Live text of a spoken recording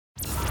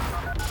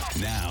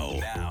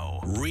Now,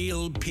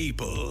 real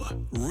people,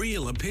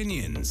 real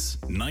opinions.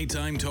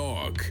 Nighttime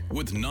talk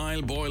with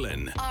Niall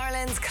Boylan.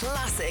 Ireland's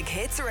classic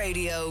hits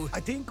radio. I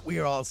think we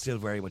are all still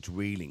very much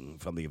reeling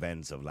from the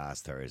events of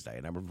last Thursday,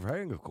 and I'm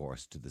referring, of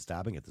course, to the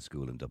stabbing at the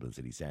school in Dublin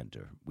city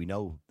centre. We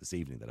know this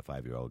evening that a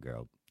 5-year-old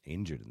girl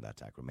injured in that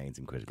attack remains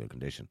in critical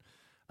condition,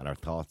 and our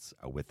thoughts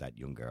are with that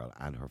young girl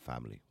and her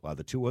family, while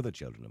the two other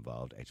children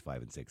involved, aged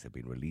 5 and 6, have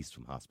been released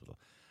from hospital.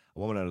 A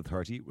woman under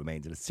 30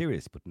 remains in a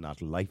serious but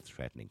not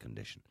life-threatening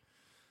condition.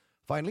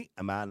 Finally,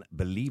 a man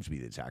believed to be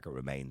the attacker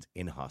remains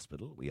in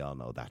hospital. We all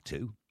know that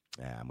too.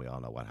 And we all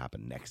know what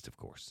happened next, of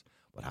course.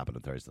 What happened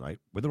on Thursday night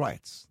were the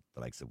riots,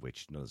 the likes of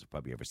which none of us have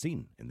probably ever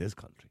seen in this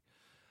country.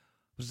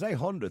 But today,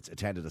 hundreds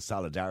attended a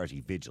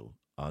solidarity vigil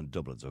on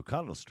Dublin's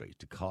O'Connell Street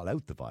to call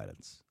out the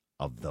violence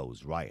of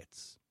those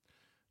riots.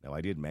 Now,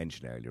 I did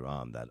mention earlier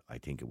on that I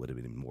think it would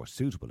have been more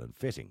suitable and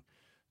fitting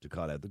to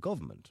call out the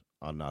government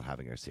on not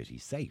having our city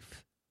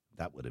safe.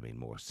 That would have been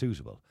more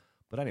suitable.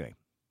 But anyway,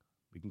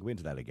 we can go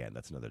into that again.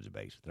 That's another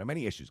debate. There are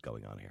many issues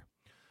going on here.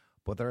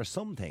 But there are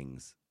some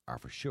things are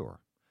for sure.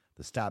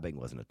 The stabbing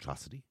was an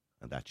atrocity,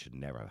 and that should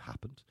never have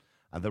happened.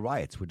 And the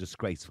riots were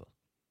disgraceful.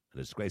 A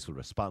disgraceful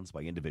response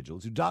by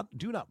individuals who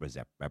do not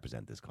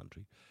represent this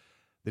country.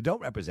 They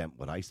don't represent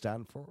what I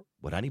stand for,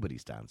 what anybody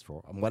stands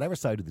for, on whatever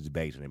side of the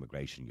debate on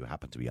immigration you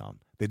happen to be on.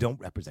 They don't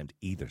represent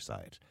either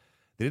side.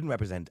 They didn't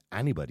represent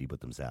anybody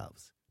but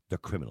themselves. They're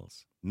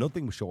criminals.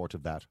 Nothing short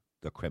of that.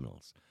 They're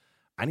criminals.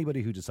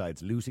 Anybody who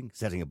decides looting,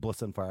 setting a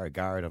bus on fire, a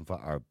guard on fire,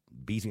 or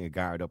beating a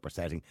guard up or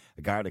setting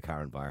a guard a car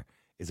on fire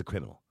is a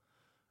criminal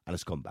and a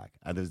scumbag.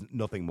 And there's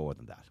nothing more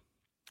than that.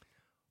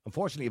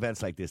 Unfortunately,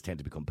 events like this tend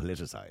to become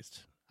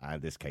politicised.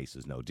 And this case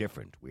is no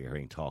different. We're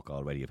hearing talk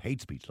already of hate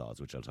speech laws,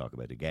 which I'll talk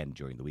about again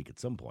during the week at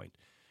some point.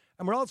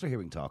 And we're also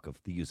hearing talk of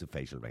the use of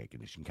facial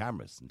recognition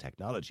cameras and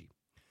technology.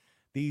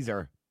 These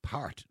are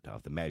part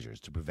of the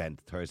measures to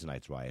prevent Thursday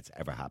night's riots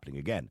ever happening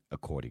again,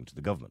 according to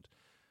the government.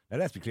 Now,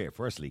 let's be clear.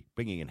 Firstly,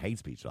 bringing in hate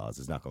speech laws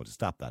is not going to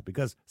stop that,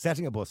 because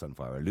setting a bus on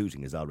fire or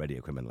looting is already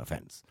a criminal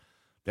offence.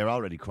 They're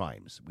already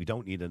crimes. We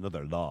don't need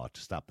another law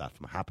to stop that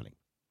from happening.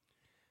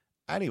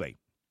 Anyway,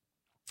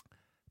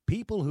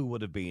 people who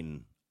would have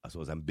been, I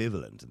suppose,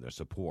 ambivalent in their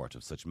support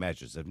of such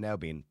measures have now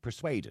been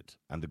persuaded.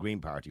 And the Green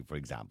Party, for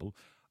example,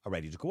 are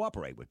ready to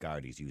cooperate with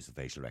Gardaí's use of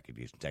facial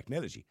recognition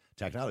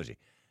technology.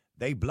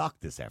 They blocked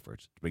this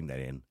effort to bring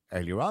that in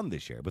earlier on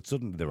this year, but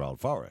suddenly they're all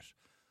for it.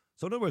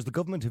 So in other words, the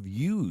government have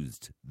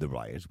used the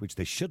riot, which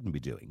they shouldn't be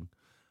doing.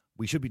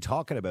 We should be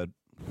talking about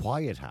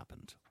why it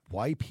happened,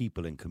 why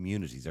people in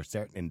communities or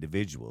certain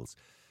individuals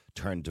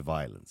turned to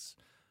violence.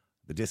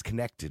 The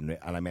disconnect, and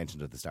I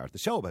mentioned at the start of the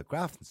show about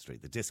Grafton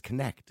Street, the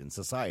disconnect in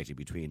society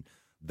between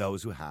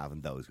those who have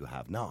and those who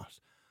have not.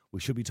 We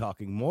should be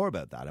talking more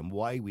about that and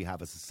why we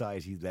have a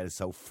society that is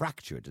so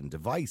fractured and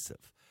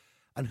divisive.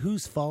 And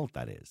whose fault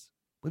that is.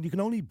 Well, you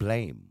can only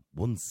blame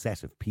one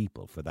set of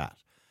people for that.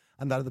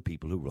 And that are the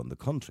people who run the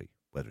country,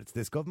 whether it's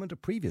this government or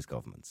previous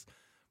governments.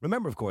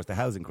 Remember, of course, the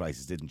housing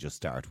crisis didn't just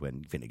start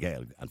when Fine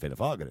Gael and Fianna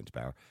Fáil got into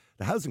power.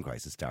 The housing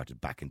crisis started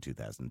back in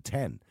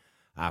 2010,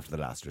 after the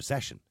last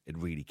recession. It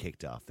really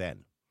kicked off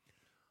then.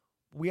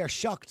 We are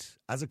shocked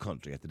as a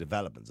country at the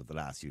developments of the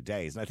last few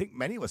days, and I think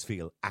many of us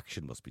feel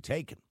action must be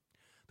taken.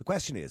 The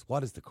question is,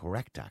 what is the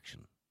correct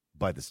action?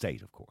 By the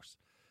state, of course.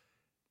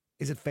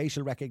 Is it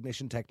facial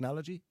recognition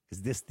technology?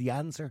 Is this the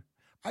answer?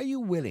 Are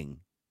you willing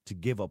to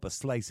give up a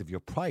slice of your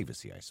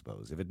privacy, I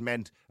suppose, if it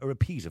meant a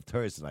repeat of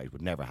Thursday night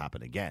would never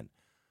happen again?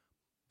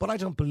 But I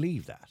don't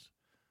believe that.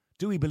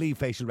 Do we believe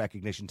facial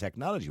recognition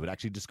technology would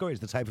actually discourage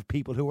the type of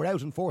people who were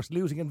out in force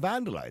looting and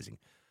vandalising?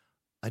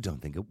 I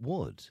don't think it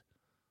would.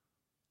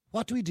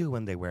 What do we do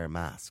when they wear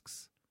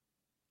masks?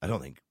 I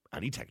don't think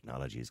any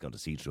technology is going to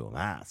see through a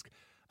mask.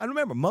 And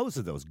remember, most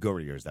of those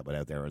gurriers that went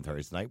out there on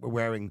Thursday night were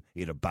wearing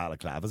either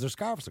balaclavas or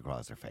scarves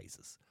across their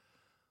faces.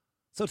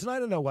 So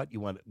tonight I know what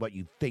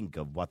you think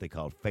of what they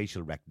call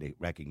facial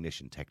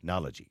recognition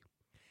technology.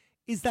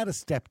 Is that a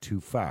step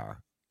too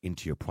far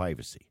into your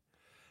privacy?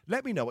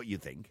 Let me know what you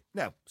think.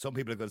 Now, some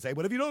people are going to say,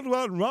 well, if you don't do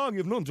anything wrong,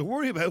 you've nothing to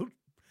worry about.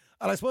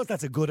 And I suppose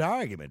that's a good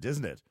argument,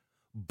 isn't it?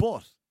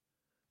 But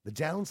the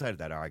downside of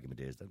that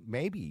argument is that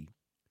maybe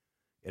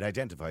it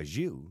identifies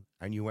you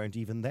and you weren't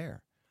even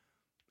there.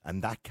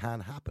 And that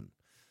can happen.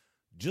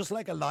 Just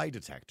like a lie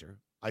detector,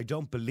 I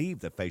don't believe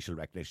that facial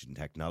recognition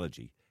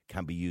technology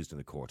can be used in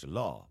a court of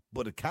law,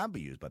 but it can be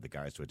used by the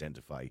guards to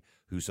identify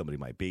who somebody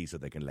might be so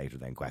they can later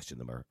then question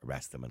them or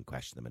arrest them and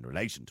question them in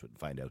relation to it and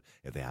find out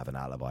if they have an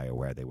alibi or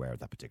where they were at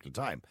that particular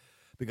time.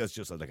 Because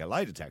just like a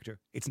lie detector,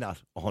 it's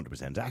not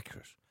 100%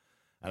 accurate.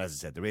 And as I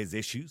said, there is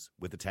issues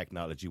with the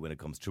technology when it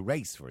comes to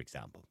race, for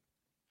example.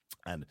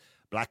 And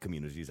black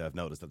communities, I've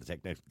noticed that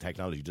the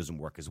technology doesn't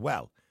work as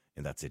well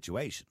in that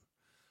situation.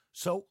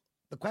 So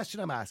the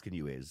question I'm asking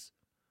you is,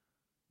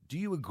 do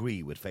you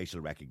agree with facial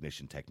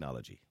recognition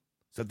technology?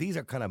 So these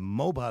are kind of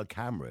mobile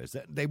cameras.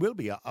 They will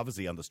be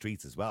obviously on the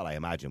streets as well, I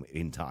imagine,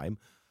 in time.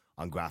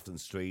 On Grafton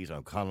Street, on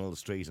O'Connell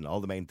Street, and all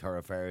the main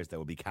thoroughfares, there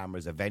will be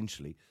cameras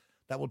eventually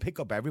that will pick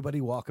up everybody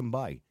walking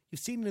by.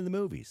 You've seen it in the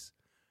movies.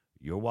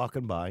 You're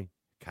walking by,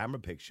 camera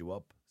picks you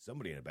up,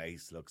 somebody in a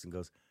base looks and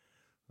goes,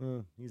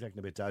 oh, he's acting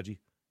a bit dodgy.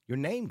 Your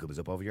name comes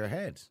up over your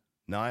head.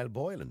 Niall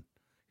Boylan.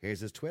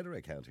 Here's his Twitter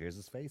account. Here's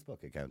his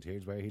Facebook account.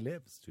 Here's where he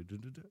lives.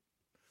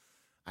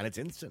 And it's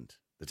instant.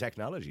 The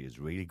technology is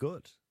really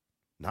good.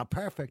 Not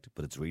perfect,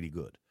 but it's really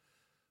good.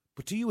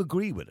 But do you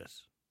agree with it?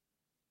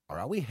 Or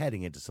are we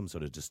heading into some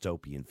sort of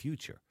dystopian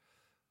future?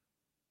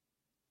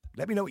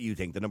 Let me know what you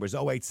think. The number is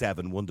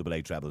 087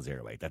 188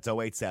 0008. That's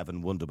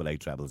 087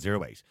 188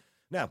 0008.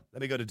 Now,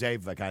 let me go to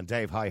Dave if I can.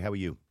 Dave, hi, how are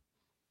you?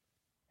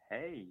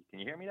 Hey, can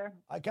you hear me there?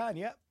 I can,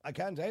 yeah. I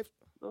can, Dave.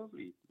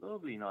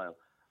 Lovely, Niall.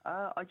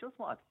 I just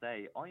wanted to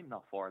say I'm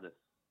not for this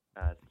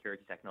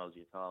security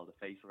technology at all, the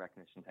facial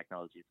recognition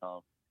technology at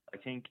all. I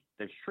think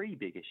there's three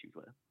big issues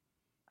with it.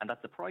 And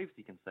that's the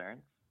privacy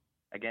concerns,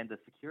 again, the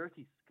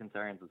security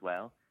concerns as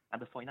well,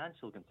 and the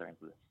financial concerns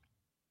with this.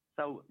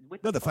 So,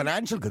 the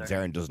financial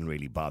concern doesn't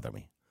really bother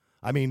me.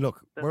 I mean,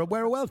 look, we're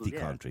a wealthy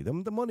country.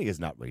 The money is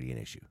not really an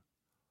issue.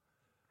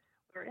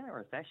 We're in a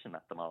recession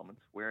at the moment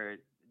where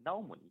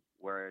no money,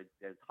 where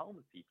there's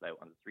homeless people out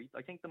on the streets.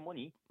 I think the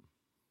money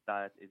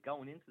that is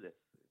going into this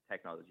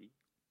technology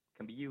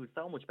can be used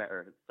so much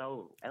better.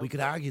 We could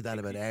argue that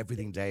about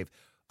everything, Dave.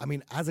 I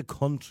mean, as a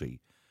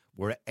country,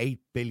 we're at 8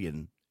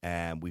 billion,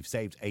 and we've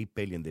saved 8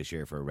 billion this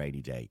year for a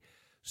rainy day.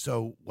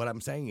 So what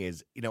I'm saying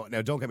is,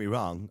 now don't get me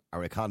wrong,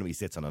 our economy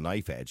sits on a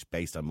knife edge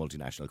based on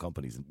multinational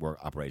companies and we're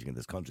operating in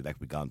this country. That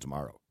could be gone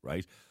tomorrow,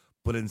 right?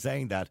 But in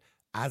saying that,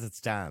 as it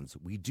stands,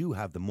 we do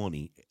have the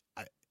money.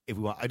 If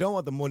we want, I don't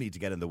want the money to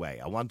get in the way.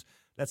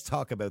 Let's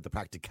talk about the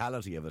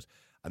practicality of it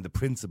and the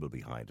principle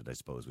behind it, I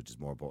suppose, which is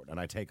more important. And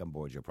I take on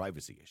board your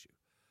privacy issue.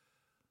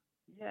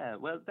 Yeah,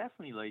 well,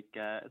 definitely,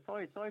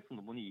 aside from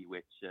the money,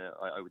 which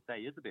I would say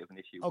is a bit of an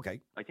issue. Okay.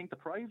 I think the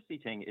privacy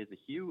thing is a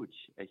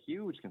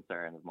huge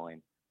concern of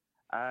mine.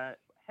 How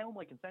am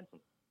I consenting?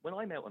 When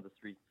I'm out on the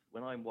streets,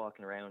 when I'm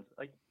walking around,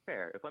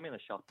 fair, if I'm in a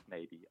shop,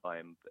 maybe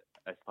I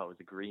suppose,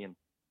 agreeing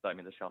that I'm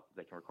in the shop,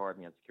 they can record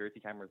me on security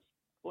cameras.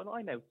 But when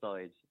I'm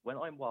outside, when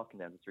I'm walking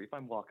down the street, if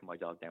I'm walking my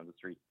dog down the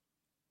street,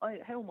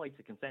 how am I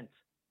to consent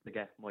to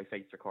get my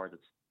face recorded?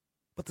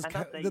 But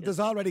there's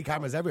already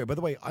cameras everywhere. By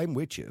the way, I'm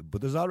with you,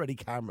 but there's already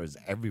cameras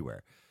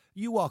everywhere.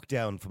 You walk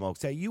down from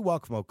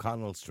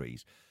O'Connell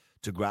Street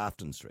to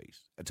Grafton Street,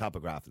 top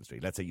of Grafton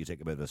Street. Let's say you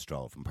take a bit of a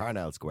stroll from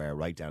Parnell Square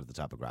right down to the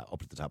top of up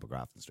to the top of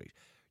Grafton Street.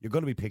 You're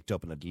going to be picked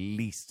up in at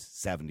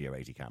least 70 or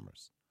 80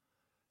 cameras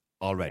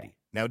already.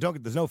 Yeah. Now,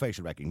 there's no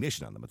facial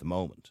recognition on them at the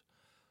moment,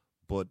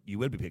 but you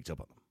will be picked up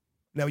on them.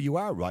 Now, you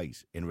are right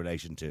in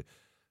relation to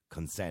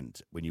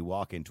consent. When you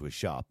walk into a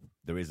shop,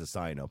 there is a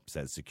sign up that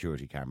says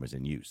security cameras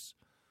in use.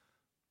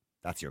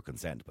 That's your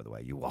consent, by the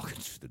way. You walk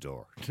into the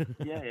door.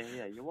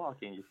 Yeah. You walk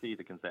in, you see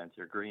the consent,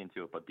 you're agreeing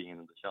to it by being in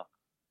the shop.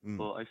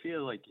 But I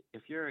feel like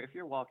if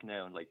you're walking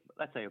down,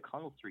 let's say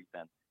O'Connell Street,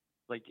 then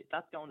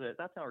that's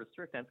not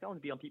restricted. It's going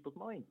to be on people's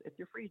minds. It's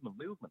your freedom of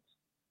movement.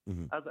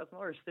 Mm-hmm. As an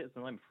Irish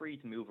citizen, I'm free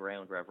to move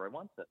around wherever I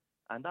want to.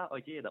 And that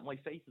idea that my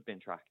face has been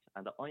tracked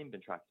and that I'm been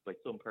tracked by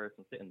some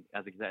person sitting,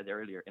 as I said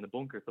earlier, in a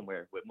bunker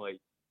somewhere with my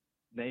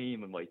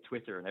name and my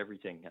Twitter and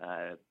everything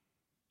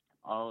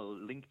all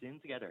linked in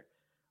together.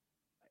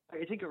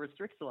 I think it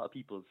restricts a lot of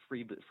people's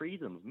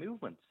freedom of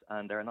movement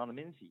and their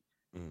anonymity,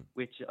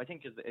 which I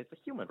think it's a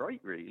human right,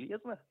 really,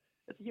 isn't it?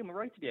 It's a human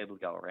right to be able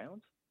to go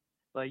around.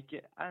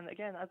 And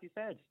again, as you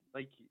said,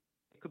 it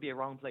could be a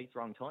wrong place,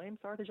 wrong time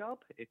sort of job.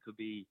 It could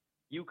be,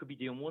 you could be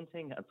doing one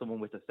thing and someone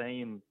with the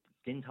same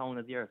skin tone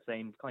as you,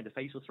 same kind of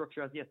facial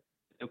structure as you,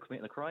 they're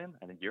committing a crime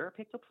and then you're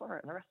picked up for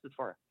it and arrested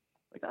for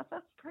it. That's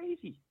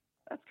crazy.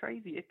 That's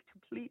crazy. It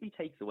completely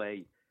takes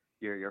away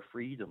your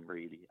freedom,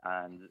 really,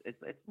 and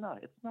it's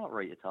not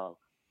right at all.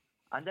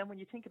 And then when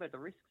you think about the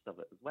risks of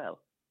it as well,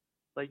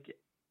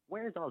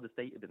 where's all this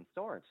data been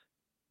stored?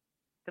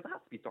 Because it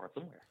has to be stored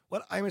somewhere.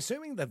 Well, I'm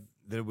assuming that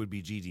there would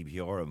be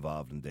GDPR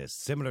involved in this,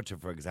 similar to,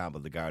 for example,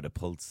 the Garda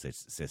Pulse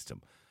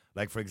system.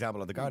 For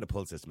example, on the Garda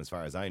Pulse system, as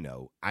far as I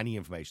know, any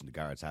information the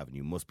guards have on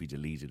you must be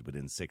deleted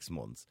within 6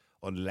 months,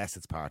 unless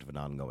it's part of an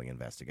ongoing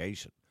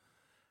investigation.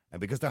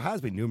 And because there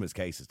has been numerous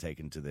cases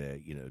taken to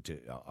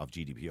of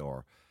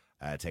GDPR.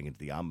 Taken to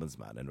the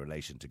Ombudsman in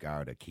relation to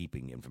Garda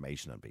keeping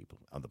information on people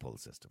on the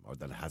Pulse system, or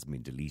that it hasn't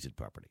been deleted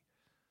properly.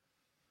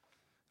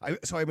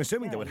 So I'm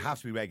assuming there would have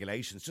to be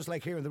regulations, just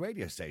like here in the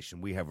radio station,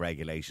 we have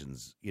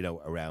regulations,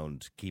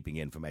 around keeping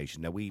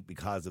information. Now,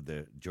 because of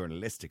the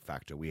journalistic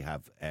factor, we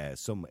have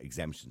some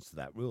exemptions to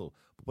that rule.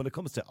 But when it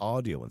comes to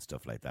audio and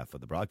stuff like that for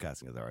the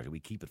Broadcasting Authority, we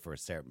keep it for a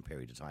certain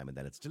period of time and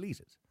then it's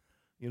deleted.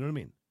 You know what I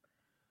mean?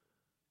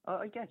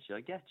 I get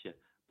you.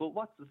 But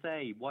what's to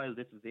say while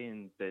this is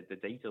in the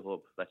data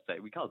hub, let's say,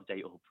 we call it the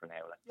data hub for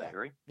now, let's say,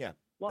 right? Yeah.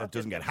 That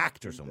doesn't get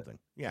hacked or something.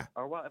 Yeah.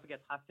 Or what if it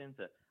gets hacked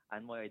into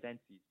and my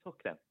identity is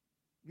took then?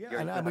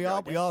 Yeah, and we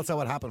all saw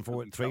what happened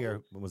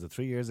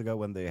 3 years ago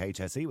when the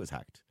HSE was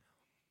hacked.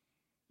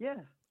 Yeah.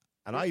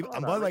 And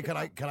by the way, can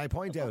I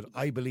point out,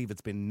 I believe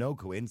it's been no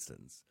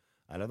coincidence,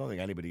 and I don't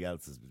think anybody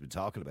else has been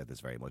talking about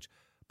this very much,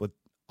 but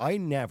I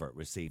never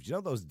received, you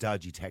know, those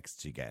dodgy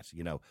texts you get,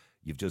 you know,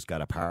 you've just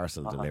got a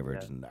parcel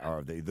delivered, and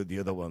or the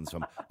other ones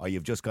from, or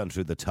you've just gone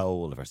through the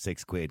toll for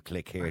 £6,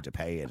 click here to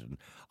pay it. And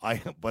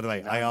by the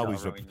way, I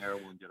always reply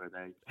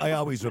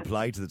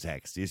to the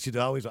text.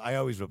 I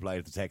always reply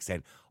to the text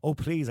saying, "Oh,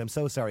 please, I'm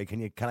so sorry.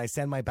 Can I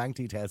send my bank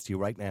details to you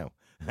right now?"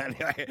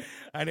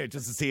 Anyway,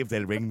 just to see if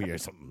they'll ring me or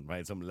something.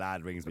 Right, some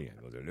lad rings me.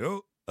 I go,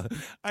 "No."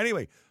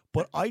 Anyway.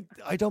 But I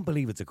don't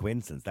believe it's a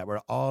coincidence that we're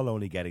all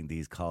only getting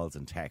these calls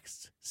and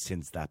texts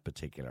since that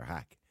particular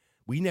hack.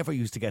 We never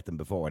used to get them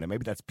before. Now,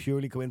 maybe that's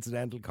purely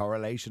coincidental,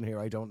 correlation here,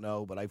 I don't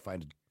know, but I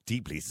find it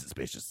deeply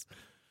suspicious.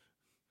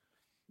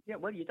 Yeah,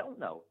 well, you don't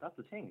know. That's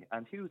the thing.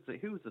 And who's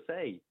to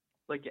say?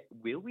 Like,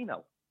 will we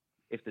know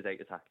if the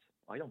data's hacked?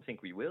 I don't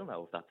think we will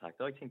know if that's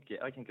hacked. I think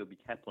it'll be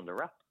kept under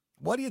wraps.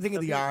 What do you think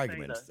of the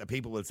argument that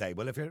people will say,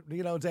 well, if you're,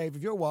 you know, Dave,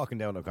 if you're walking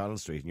down O'Connell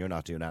Street and you're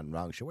not doing anything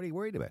wrong, sure, what are you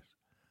worried about?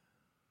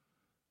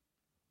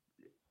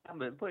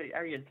 But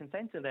are you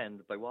consenting then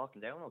by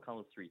walking down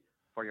O'Connell Street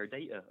for your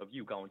data of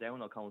you going down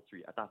O'Connell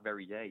Street at that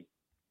very day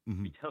to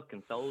be took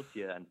and sold to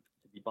you and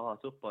to be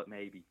bought up? But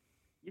maybe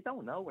you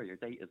don't know where your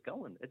data is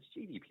going. It's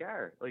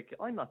GDPR. Like,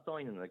 I'm not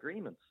signing an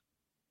agreement.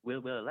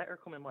 Will a letter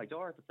come in my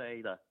door to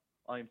say that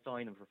I'm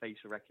signing for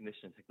facial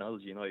recognition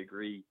technology and I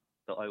agree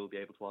that I will be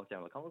able to walk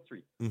down O'Connell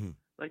Street?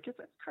 Like, it's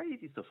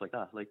crazy stuff like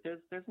that. Like,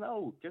 there's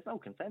no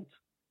consent.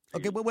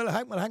 Okay, well,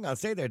 hang on,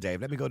 stay there,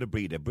 Dave. Let me go to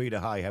Breda. Breda,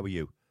 hi, how are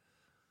you?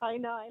 Hi,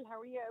 Niall.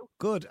 How are you?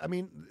 Good. I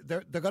mean,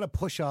 they're going to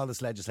push all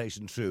this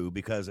legislation through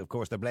because, of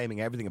course, they're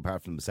blaming everything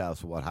apart from themselves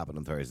for what happened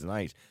on Thursday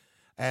night.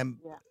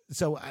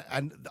 So,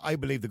 and I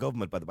believe the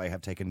government, by the way,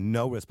 have taken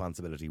no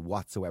responsibility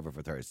whatsoever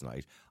for Thursday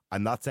night.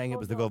 I'm not saying it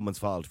was the government's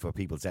fault for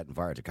people setting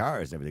fire to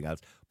cars and everything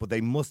else, but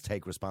they must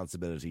take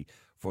responsibility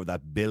for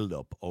that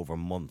build-up over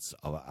months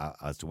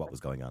as to what was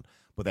going on.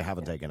 But they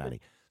haven't taken any.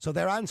 So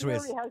their answer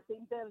is... It has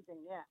been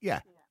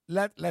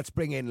building, Let's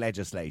bring in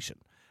legislation.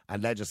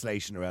 And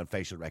legislation around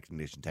facial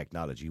recognition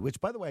technology, which,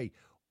 by the way,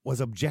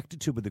 was objected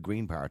to by the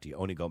Green Party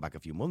only going back a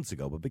few months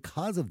ago. But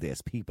because of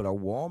this, people are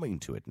warming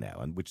to it now,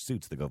 and which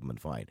suits the government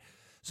fine.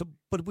 So,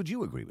 but would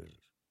you agree with it?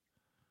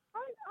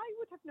 I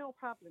would have no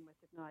problem with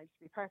it, Niall, to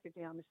be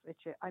perfectly honest with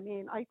you. I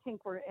mean, I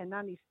think we're in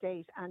any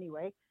state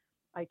anyway.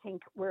 I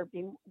think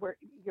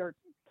you're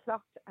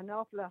clocked an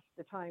awful lot of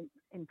the time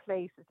in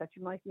places that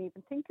you mightn't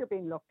even think you're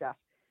being looked at.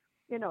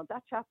 You know,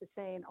 that chap is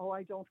saying, "Oh,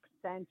 I don't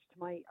consent to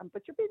my,"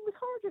 but you're being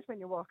recorded when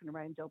you're walking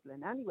around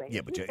Dublin anyway.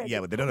 Yeah,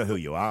 but they don't know who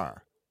you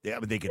are. Yeah,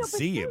 but they can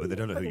see you, but they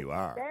don't know who you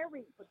are.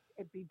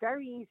 It'd be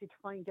very easy to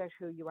find out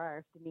who you are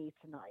if they need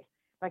tonight.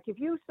 Like if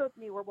you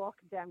suddenly were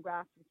walking down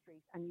Grafton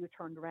Street and you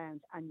turned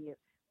around and you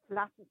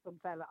flattened some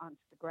fella onto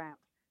the ground.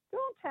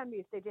 Don't tell me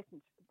if they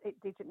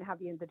didn't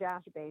have you in the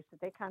database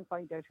that they can't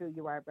find out who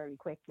you are very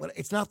quickly. Well,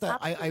 it's not that.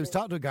 I was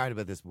talking to a guard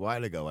about this a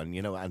while ago, and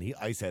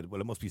I said, well,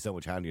 it must be so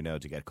much handier now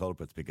to get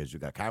culprits because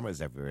you've got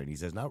cameras everywhere. And he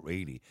says, not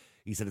really.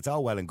 He said, it's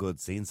all well and good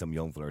seeing some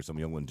young fella or some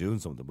young one doing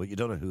something, but you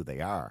don't know who they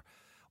are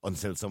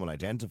until someone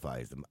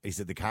identifies them. He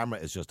said the camera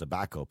is just a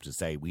backup to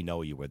say we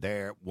know you were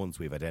there once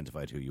we've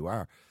identified who you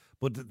are.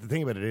 But the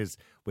thing about it is,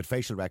 with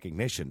facial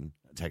recognition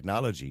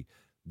technology,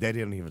 they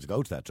didn't even have to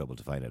go to that trouble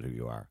to find out who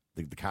you are.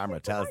 The camera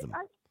tells them.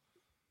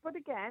 But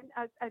again,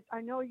 as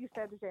I know you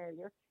said it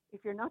earlier, if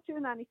you're not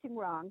doing anything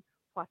wrong,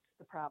 what's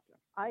the problem?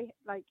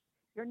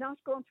 You're not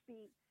going to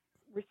be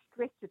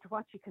restricted to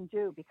what you can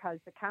do because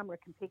the camera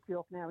can pick you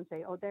up now and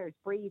say, "Oh, there's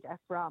Breda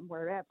from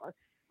wherever,"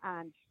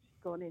 and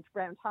she's going into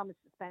Brown Thomas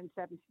to spend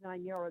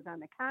 €79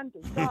 on a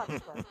candle.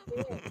 God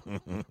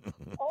forbid.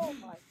 Oh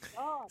my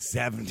God!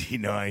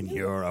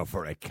 €79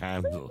 for a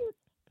candle.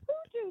 Who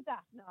do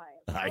that,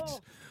 Niall? I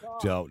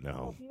don't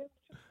know.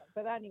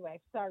 But anyway,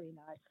 sorry,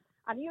 Niall.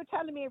 And you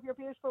telling me if your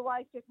beautiful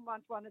wife didn't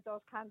want one of those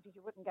candles,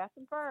 you wouldn't get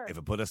them for her? If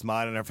it put a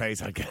smile on her face,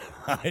 I'd get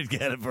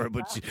it for her.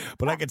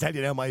 But I can tell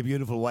you now, my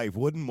beautiful wife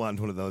wouldn't want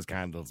one of those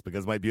candles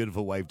because my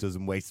beautiful wife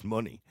doesn't waste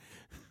money.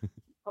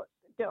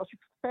 She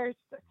prefers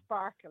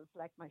sparkles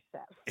like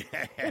myself.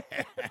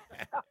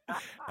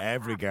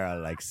 Every girl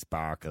likes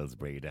sparkles,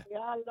 Breda. Yeah,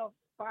 I love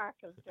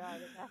sparkles,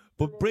 darling.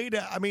 But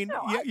Breda, I mean,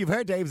 you've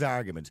heard Dave's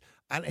argument,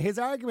 and his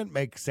argument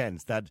makes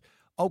sense that,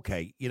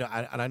 okay, and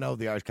I know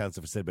the Irish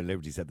Council for Civil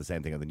Liberties said the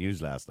same thing on the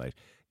news last night.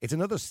 It's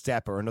another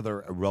step or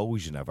another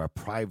erosion of our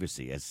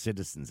privacy as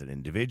citizens and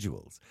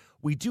individuals.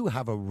 We do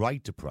have a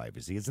right to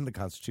privacy. It's in the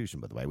Constitution,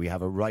 by the way. We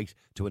have a right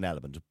to an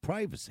element of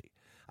privacy.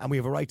 And we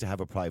have a right to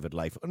have a private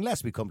life,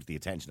 unless we come to the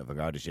attention of a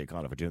Garda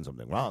Síochána for doing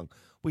something wrong.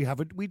 We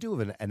do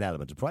have an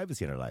element of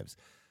privacy in our lives.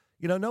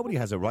 Nobody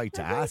has a right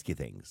to ask you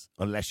things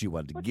unless you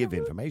want to give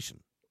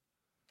information.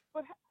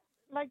 But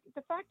like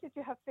the fact that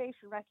you have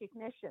facial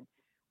recognition,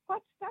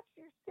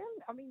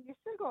 you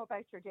still go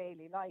about your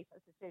daily life,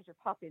 as it says, you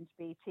pop into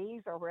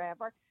BTs or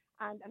wherever,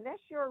 and unless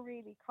you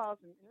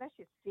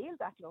steal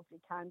that lovely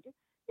candy,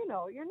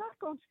 you're not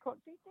going to.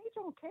 They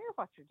don't care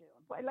what you're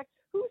doing. Like,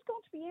 who's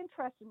going to be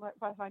interested in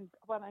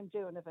what I'm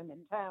doing if I'm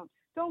in town?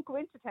 Don't go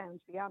into town,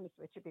 to be honest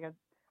with you, because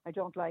I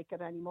don't like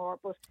it anymore.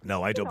 But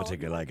No, I don't know,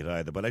 particularly like it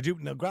either. But I do.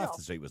 No,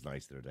 Grafton Street was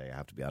nice the other day. I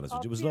have to be honest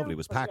with you. It was lovely. It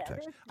was beautiful, packed yeah,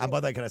 out. it is And by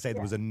that, can I say beautiful,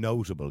 there was a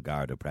notable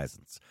Garda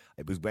presence?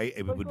 It was great.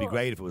 It would be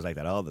great if it was like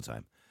that all the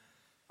time.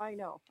 I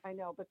know.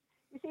 But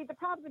you see, the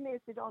problem is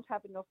they don't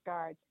have enough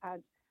guards,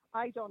 and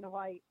I don't know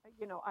why.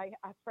 You know, I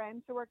have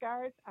friends who are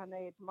guards, and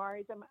I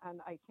admire them, and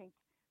I think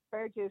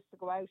fair dues to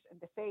go out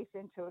and they face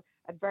into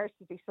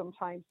adversity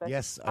sometimes that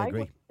Yes, I agree.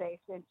 wouldn't face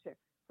into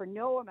for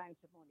no amount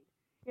of money.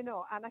 You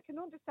know, and I can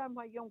understand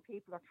why young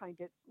people are kind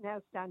of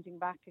now standing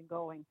back and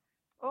going,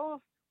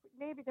 oh,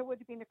 maybe there would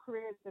have been a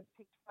career that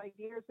picked 5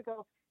 years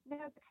ago. Now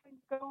they're kind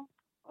of going,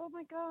 oh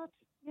my God,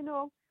 you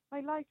know, my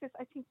life is,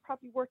 I think,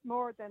 probably worth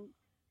more than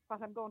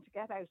what I'm going to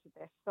get out of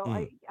this. So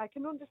I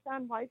can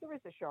understand why there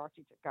is a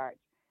shortage of guards.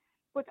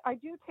 But I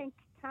do think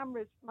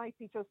cameras might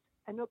be just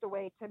another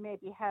way to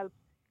maybe help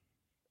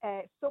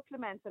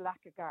supplement the lack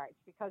of guards,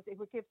 because it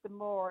would give them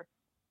more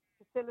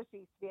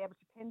facilities to be able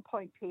to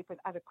pinpoint people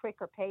at a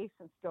quicker pace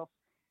and stuff.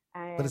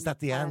 But is that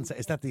the answer?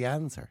 Is that the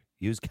answer?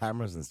 Use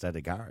cameras instead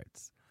of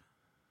guards?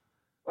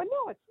 Well,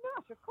 no, it's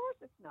not. Of course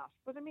it's not.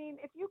 But I mean,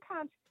 if you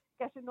can't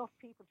get enough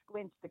people to go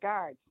into the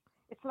guards,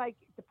 it's like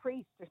the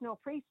priests. There's no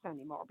priests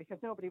anymore because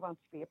nobody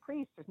wants to be a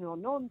priest. There's no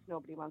nuns.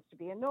 Nobody wants to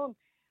be a nun.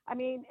 I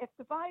mean, if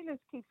the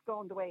violence keeps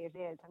going the way it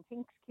is and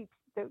things keep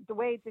the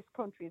way this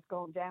country is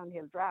going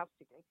downhill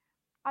drastically,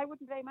 I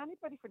wouldn't blame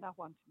anybody for not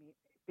wanting to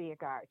be a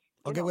guard.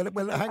 Okay,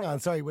 well, hang on.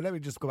 Sorry, well, let me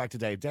just go back to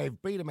Dave.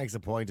 Dave, Breda makes a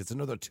point. It's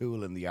another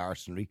tool in the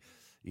arsenal,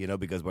 you know,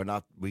 because we're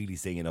not really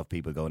seeing enough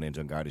people going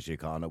into Garda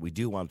Síochána. We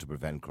do want to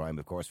prevent crime.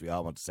 Of course, we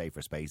all want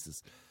safer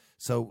spaces.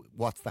 So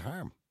what's the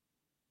harm?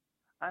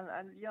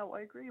 And yeah, I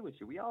agree with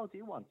you. We all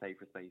do want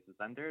safer spaces,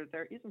 and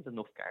there isn't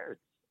enough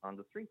guards on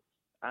the streets.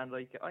 And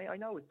like I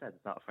know it's said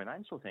it's not a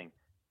financial thing,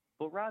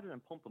 but rather than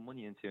pumping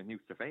money into a new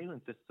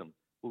surveillance system,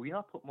 will we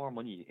not put more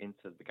money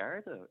into the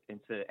Garda,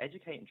 into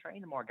educating,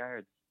 training more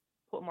guards,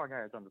 putting more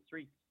guards on the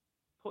streets,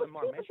 putting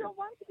more measures? People don't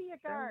want to be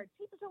a guard.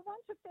 People don't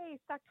want to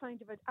face that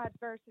kind of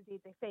adversity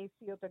they faced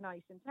the other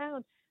night in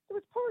town. There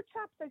was poor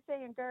chaps, I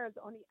say, and girls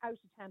only out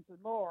of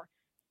Templemore,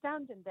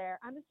 standing there,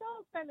 and it's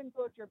all well and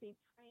good you're being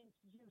trained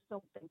to do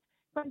something.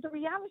 When the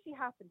reality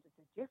happens, it's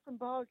a different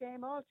ball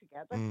game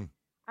altogether.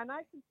 And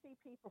I can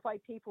see why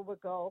people would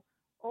go,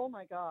 oh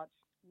my God,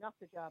 not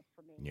the job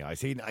for me. Yeah,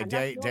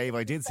 Dave,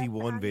 I did see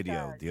one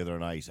video the other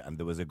night, and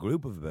there was a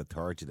group of about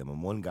 30 of them,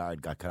 and one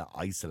guard got kind of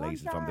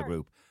isolated from the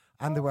group,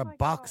 and they were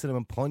boxing him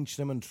and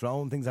punching him and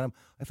throwing things at him.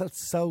 I felt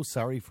so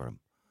sorry for him.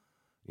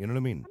 You know what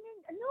I mean?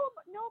 I mean,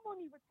 no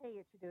money would pay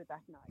you to do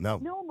that now.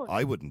 No money.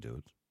 I wouldn't do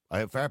it. I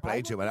have fair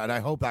play to him, and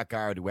I hope that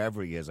guard,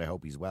 whoever he is, I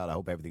hope he's well. I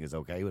hope everything is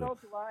okay with him. So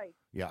do I.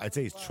 Yeah, I'd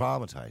say he's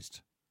traumatised.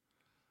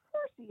 Of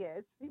course he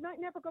is. He might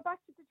never go back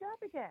to the job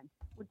again.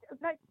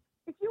 Like,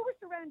 if you were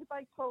surrounded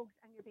by thugs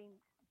and you're being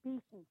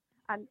beaten,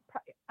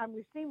 and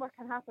we've seen what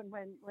can happen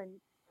when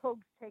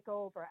thugs take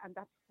over and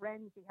that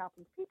frenzy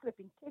happens. People have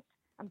been kicked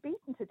and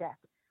beaten to death.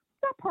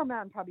 That poor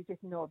man probably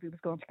didn't know if he was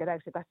going to get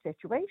out of that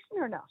situation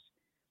or not.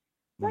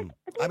 Like,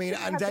 I mean,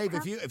 and Dave,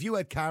 if you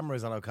had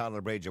cameras on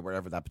O'Connell Bridge or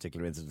wherever that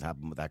particular incident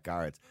happened with that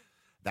guard,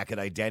 that could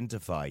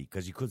identify,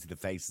 because you could see the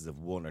faces of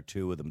one or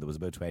two of them. There was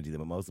about 20 of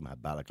them, and most of them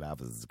had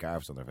balaclavas and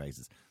scarves on their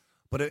faces.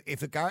 But if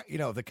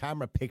the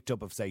camera picked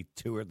up of, say,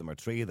 two of them or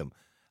three of them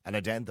and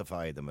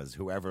identified them as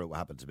whoever it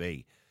happened to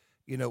be,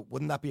 you know,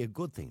 wouldn't that be a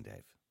good thing,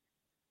 Dave?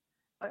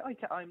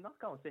 I'm not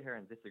going to sit here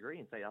and disagree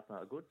and say that's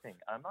not a good thing.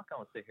 I'm not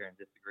going to sit here and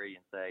disagree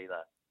and say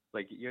that,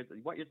 like,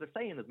 what you're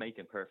saying is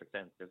making perfect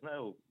sense. There's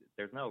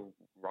no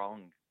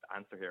wrong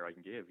answer here I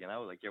can give. You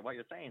know, like what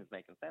you're saying is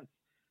making sense.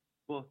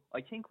 But I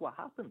think what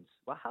happened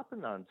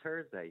on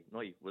Thursday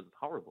night was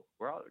horrible.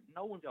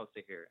 No one's going to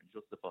sit here and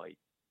justify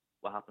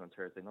what happened on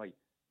Thursday night.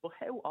 But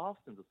how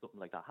often does something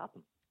like that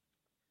happen?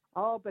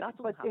 Oh, but that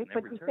doesn't happen but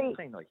every you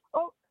Thursday see, night.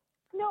 oh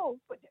no,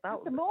 but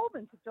at the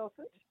moment it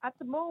doesn't. At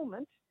the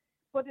moment,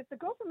 but if the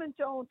government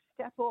don't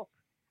step up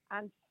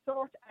and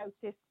sort out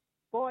this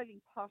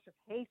boiling pot of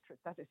hatred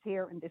that is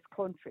here in this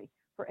country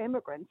for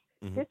immigrants,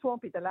 this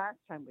won't be the last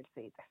time we'll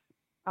see this.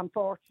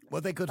 Unfortunately.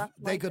 Well,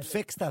 they could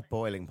fix that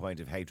boiling point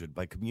of hatred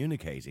by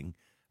communicating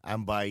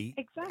and by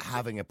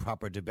having a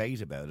proper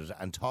debate about it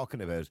and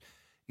talking about,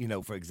 you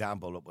know, for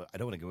example, I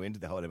don't want to go into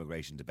the whole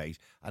immigration debate,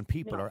 and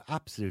people are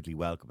absolutely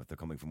welcome if they're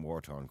coming from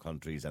war-torn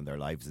countries and their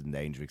lives is in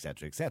danger,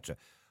 etc., etc.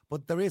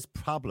 But there is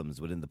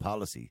problems within the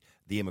policy,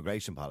 the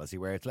immigration policy,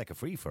 where it's like a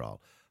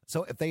free-for-all.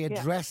 So if they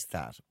address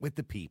that with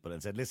the people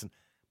and said, listen,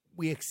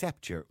 we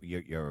accept your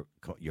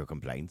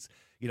complaints.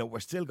 You know,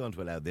 we're still going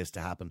to allow this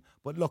to happen.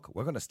 But look,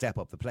 we're going to step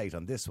up the plate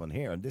on this one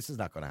here, and this is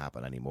not going to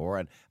happen anymore.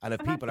 And if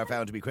people are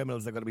found to be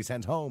criminals, they're going to be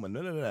sent home and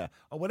or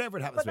whatever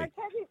it happens to be.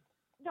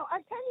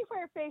 I'll tell you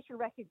where facial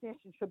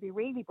recognition should be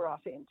really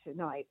brought in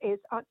tonight is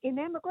in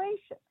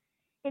immigration.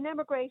 In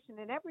immigration,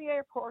 in every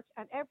airport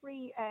and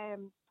every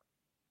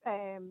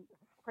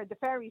where the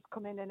ferries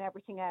come in and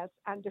everything else,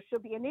 and there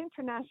should be an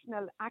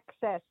international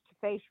access to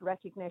facial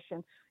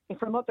recognition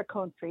from other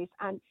countries,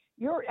 and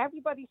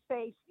everybody's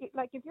face.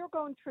 Like if you're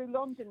going through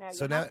London now.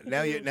 So you now, have to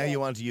now do you now this. you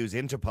want to use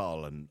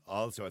Interpol and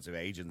all sorts of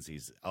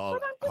agencies, all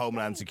But I'm just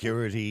Homeland saying-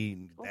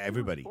 Security,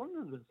 everybody.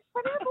 Whatever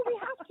we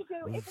have to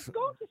do, if it's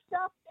going to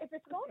stop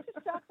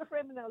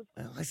criminals.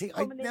 I see.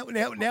 coming Now, into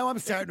now, the now I'm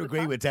country. starting to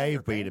agree with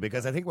Dave, Breda,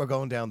 because I think we're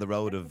going down the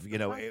road of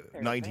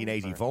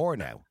 1984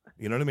 now.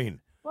 You know what I mean?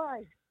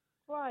 Why?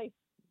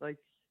 Like,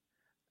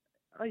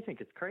 I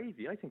think it's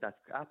crazy. I think that's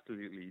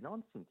absolutely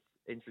nonsense.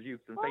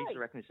 Introducing Why?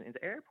 facial recognition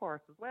into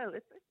airports as well.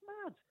 It's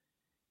mad.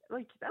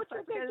 Like, that's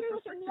But they do it in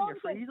restricting your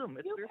London. freedom.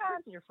 It's You can't-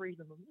 restricting your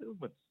freedom of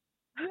movement.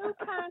 You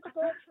can't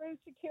go through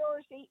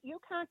security. You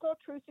can't go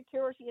through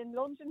security in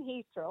London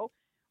Heathrow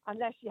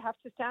unless you have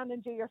to stand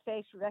and do your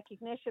facial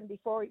recognition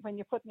when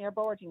you're putting your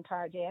boarding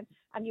card in,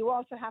 and you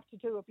also have to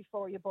do it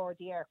before you board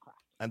the aircraft.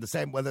 And the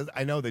same. Well,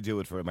 I know they do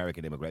it for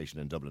American immigration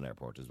in Dublin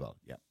Airport as well.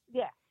 Yeah.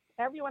 Yeah,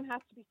 everyone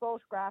has to be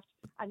photographed,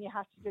 and you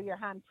have to do your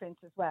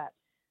handprint as well.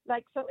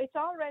 Like, so it's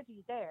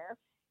already there.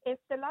 If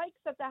the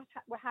likes of that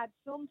had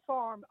some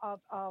form of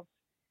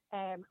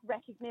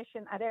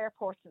recognition at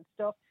airports and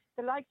stuff,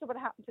 the likes of what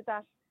happened to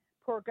that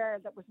poor girl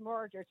that was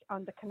murdered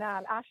on the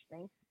canal,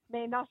 Ashling,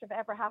 may not have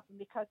ever happened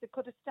because it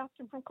could have stopped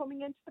him from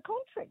coming into the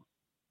country.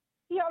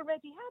 He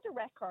already had a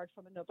record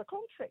from another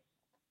country.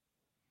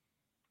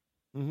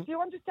 Mm-hmm. Do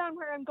you understand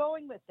where I'm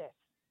going with this?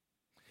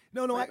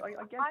 No, I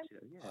get you.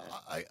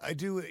 Yeah. I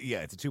do.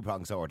 Yeah, it's a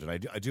two-pronged sword, and I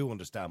do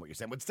understand what you're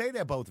saying. But stay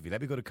there, both of you.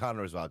 Let me go to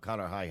Connor as well.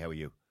 Connor, hi, how are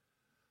you?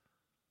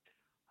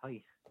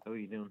 Hi, how are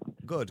you doing?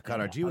 Good,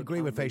 Connor. Do you I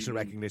agree with can't facial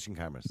really- recognition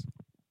cameras?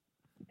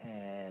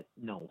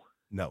 No.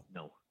 No.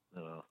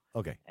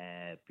 Okay.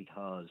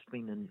 Because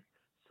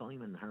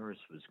Simon Harris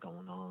was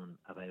going on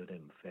about it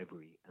in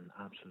February and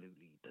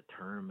absolutely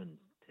determined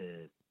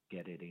to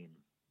get it in.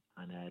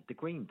 And the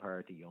Green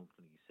Party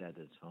openly said at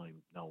the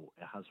time, no,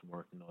 it hasn't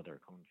worked in other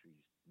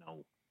countries,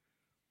 no.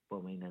 But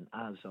I mean, and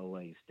as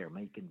always, they're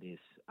making this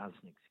as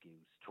an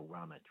excuse to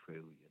ram it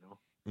through, you know.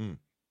 Mm.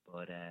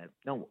 But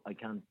no, I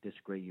can't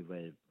disagree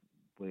with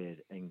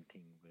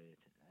anything with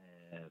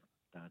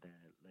that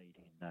lady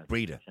and that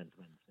Breda.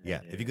 gentleman.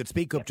 Yeah, if you could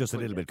speak up just a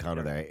little Breda, bit,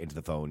 Connor, sorry. there into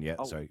the phone. Yeah,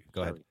 Oh, sorry.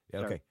 Go ahead. Yeah,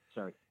 okay.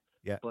 Sorry.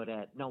 Yeah. But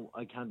no,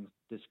 I can't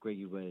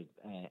disagree with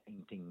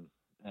anything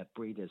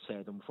Breda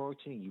said.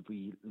 Unfortunately,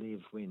 we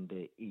live in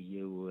the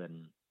EU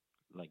and,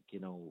 like, you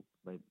know,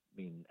 I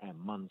mean,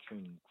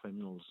 monitoring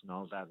criminals and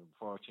all that.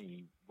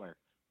 Unfortunately, we're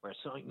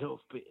signed up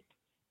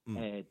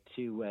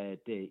to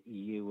the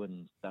EU,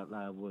 and that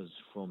lad was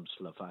from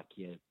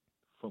Slovakia,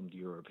 from the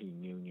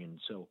European Union.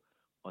 So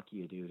what do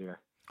you do there?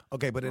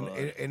 Okay, but in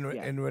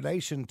yeah. in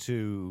relation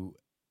to,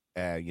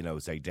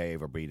 say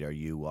Dave or Breda, or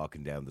you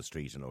walking down the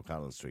street in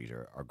O'Connell Street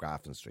or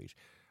Grafton Street,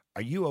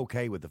 are you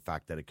okay with the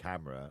fact that a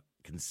camera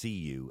can see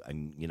you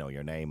and, you know,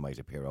 your name might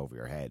appear over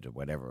your head or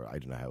whatever? I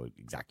don't know how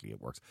exactly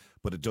it works,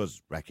 but it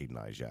does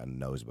recognise you and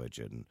knows about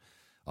you, and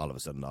all of a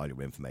sudden all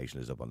your information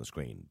is up on the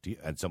screen.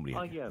 And somebody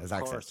has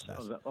access to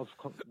that. Of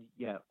course.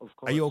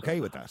 Are you okay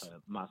with that?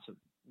 Massive.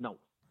 No,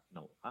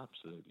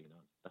 absolutely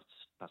not.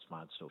 That's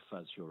mad stuff.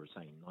 As you were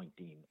saying,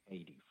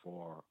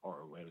 1984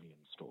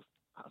 Orwellian stuff.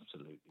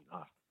 Absolutely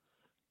not.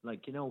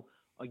 Like, you know,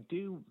 I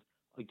do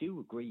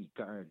agree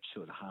guards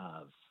should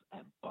have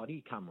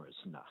body cameras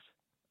and that.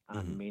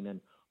 And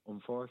meaning,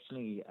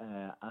 unfortunately,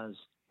 as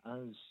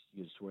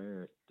you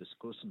were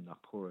discussing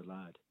that poor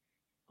lad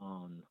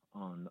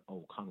on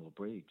O'Connell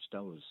Bridge,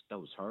 that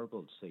was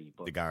horrible to see.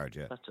 But The guard,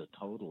 yeah. that's a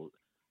total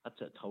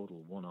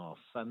one-off.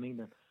 I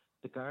mean,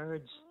 the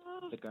guards,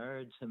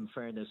 in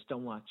fairness,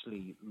 don't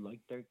actually like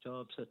their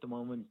jobs at the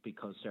moment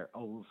because they're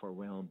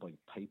overwhelmed by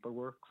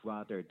paperwork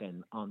rather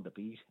than on the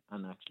beat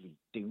and actually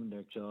doing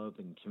their job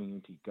in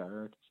community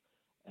guards.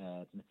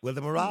 Well,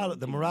 the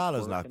morale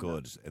is not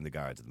good in the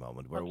guards at the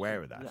moment. We're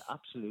aware of that.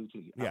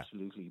 Yeah,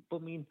 absolutely.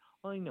 But I mean,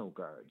 I know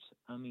guards.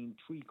 I mean,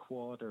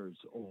 3/4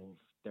 of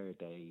their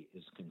day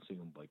is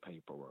consumed by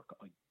paperwork.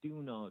 I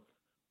do not,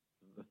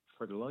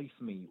 for the life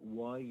of me,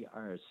 why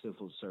are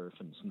civil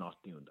servants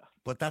not doing that?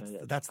 But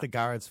that's the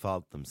guards'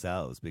 fault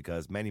themselves,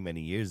 because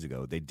many years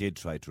ago they did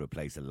try to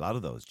replace a lot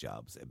of those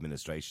jobs,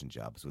 administration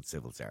jobs, with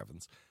civil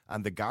servants,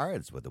 and the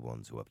guards were the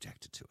ones who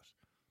objected to it.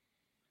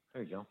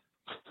 There you go.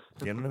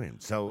 You know what I mean?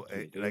 So,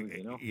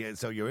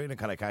 so you're in a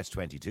kind of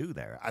catch-22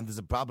 there, and there's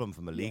a problem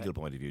from a legal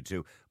point of view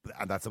too,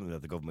 and that's something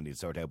that the government needs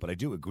to sort out. But I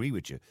do agree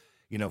with you.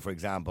 You know, for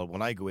example,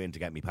 when I go in to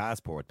get my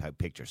passport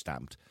picture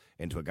stamped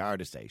into a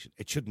Garda station,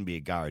 it shouldn't be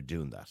a guard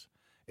doing that.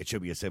 It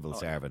should be a civil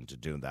servant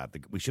doing that.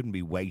 We shouldn't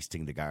be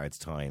wasting the guards'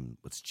 time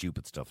with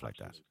stupid stuff like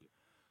that.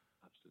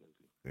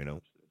 Absolutely. You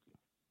know? Absolutely.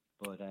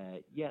 But,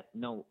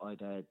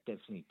 I'd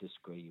definitely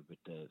disagree with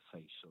the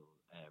facial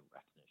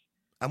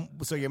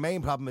recognition. So your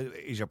main problem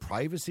is your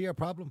privacy a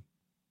problem?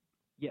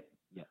 Yeah,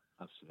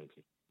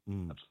 absolutely.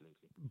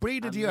 Absolutely.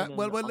 Breda,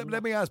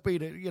 let me ask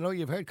Breda, you know,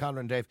 you've heard Conor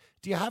and Dave.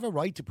 Do you have a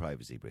right to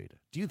privacy, Breda?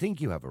 Do you think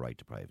you have a right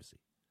to privacy?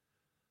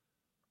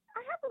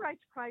 I have a right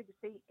to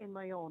privacy in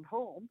my own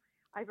home.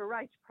 I have a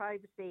right to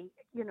privacy,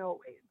 you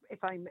know,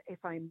 if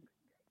I'm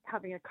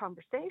having a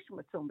conversation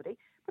with somebody.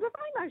 But if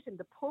I'm out in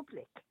the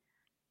public,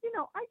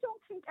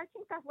 I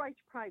think that right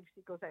to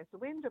privacy goes out the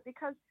window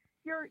because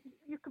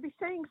you could be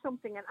saying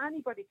something and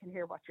anybody can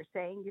hear what you're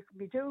saying. You could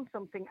be doing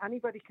something,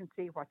 anybody can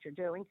see what you're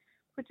doing,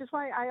 which is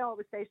why I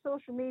always say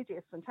social media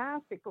is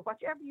fantastic, but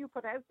whatever you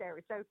put out there,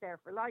 it's out there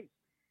for life.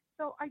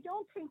 So I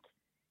don't think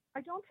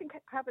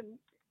having,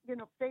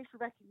 facial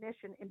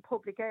recognition in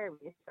public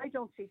areas, I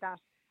don't see that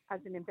as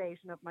an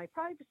invasion of my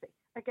privacy.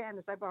 Again,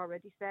 as I've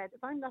already said,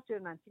 if I'm not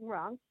doing anything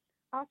wrong,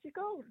 off you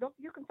go. Look,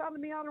 you can follow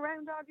me all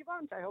around all you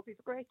want. I hope you've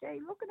a great day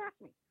looking at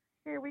me.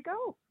 Here we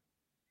go.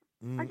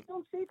 I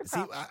don't see the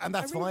problem. And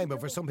that's fine,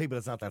 but for some people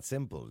it's not that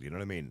simple. You know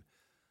what I mean?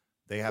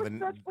 They haven't.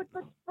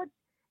 But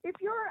if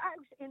you're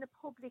out in a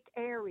public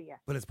area,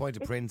 but it's point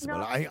of principle.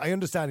 I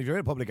understand if you're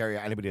in a public area,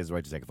 anybody has the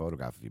right to take a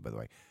photograph of you. By the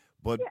way,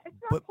 but it's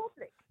not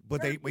public.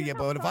 But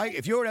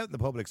if you're out in the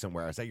public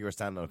somewhere, say you're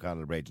standing on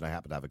O'Connell Bridge and I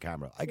happen to have a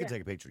camera, I can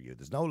take a picture of you.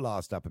 There's no law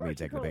stopping me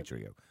taking a picture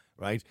of you,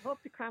 right? I hope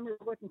the camera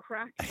wouldn't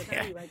crack. But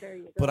anyway, there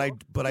you go.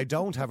 But I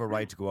don't have a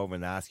right to go over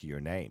and ask you your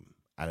name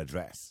and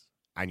address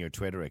and your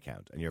Twitter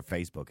account and your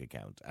Facebook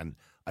account, and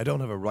I don't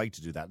have a right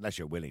to do that unless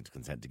you're willing to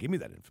consent to give me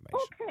that information.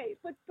 Okay,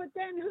 but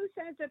then who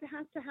says that it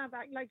has to have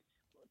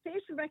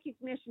facial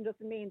recognition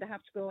doesn't mean they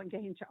have to go and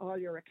get into all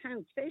your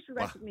accounts. Facial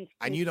recognition.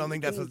 And you don't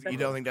think that's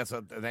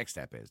what the next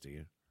step is, do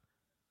you?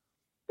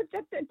 But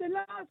the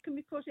laws can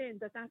be put in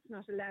that that's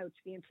not allowed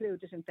to be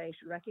included in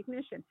facial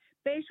recognition.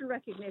 Facial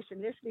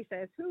recognition literally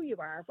says who you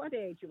are, what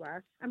age you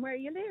are, and where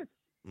you live,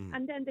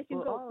 and then they can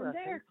go from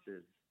there.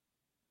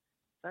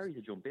 Sorry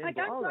to jump in,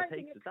 but all that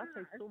takes is that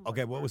takes so much.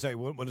 Okay, what was that?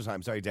 One at a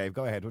time. Sorry, Dave.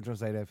 Go ahead. What do you want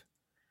to say, Dave?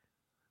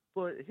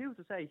 But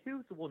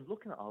who's the one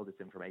looking at all this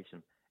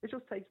information? It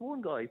just takes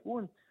one guy,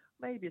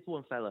 maybe it's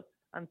one fella,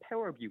 and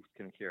power abuse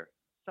can occur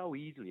so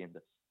easily in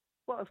this.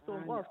 What if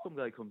some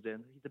guy comes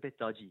in, he's a bit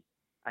dodgy,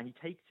 and he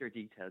takes your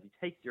details,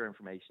 he takes your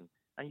information,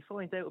 and he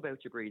finds out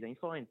about your breed, and he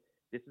finds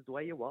this is the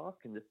way you walk,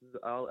 and this is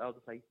all the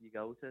places you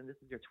go to, and this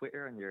is your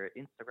Twitter and your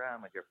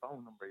Instagram and your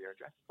phone number, your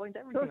address. He finds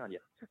everything on you.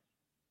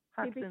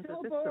 He'd be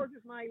so bored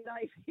of my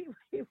life. He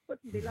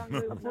wouldn't be long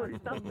moving.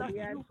 That's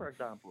you, for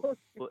example.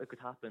 But it could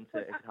happen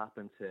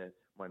to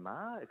my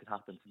ma. It could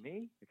happen to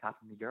me. It could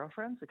happen to my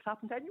girlfriends. It could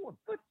happen to anyone.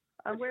 But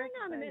hang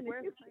on a minute.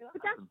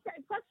 But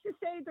what's to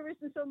say there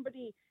isn't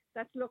somebody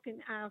that's looking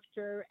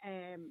after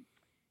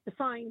the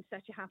fines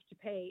that you have to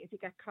pay if you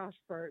get caught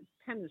for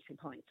penalty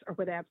points or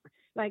whatever?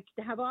 Like,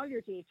 they have all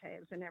your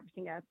details and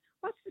everything else.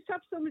 What's to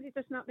stop somebody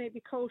that's not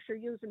maybe kosher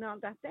using all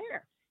that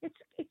there?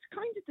 It's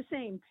kind of the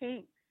same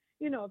thing.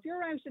 If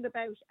you're out and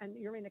about and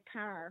you're in a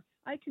car,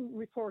 I can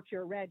report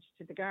your reg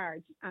to the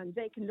guards and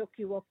they can look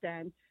you up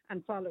then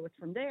and follow it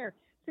from there.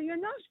 So you're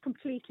not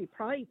completely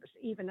private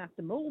even at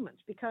the moment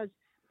because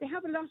they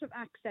have a lot of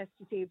access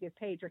to see if you've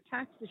paid your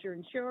taxes, your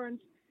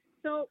insurance.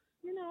 So,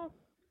 yeah.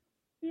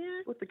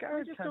 But the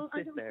guard can't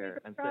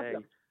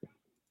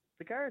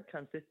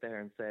sit there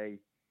and say,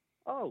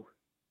 oh,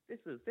 this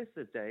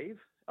is Dave.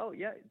 Oh,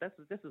 yeah, this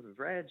is his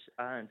reg.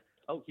 And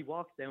he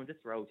walks down this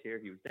road here.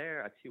 He was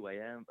there at 2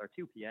 a.m. or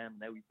 2 p.m.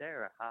 Now he's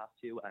there at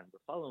 2:30, and we're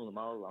following him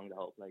all along the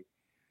whole place,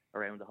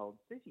 around the whole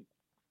city.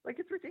 Like,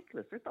 it's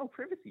ridiculous. There's no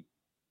privacy.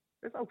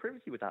 There's no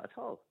privacy with that at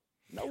all.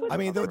 No. I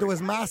mean, there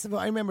was massive.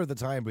 I remember the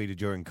time, Breda,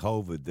 during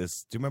COVID. Do you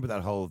remember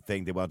that whole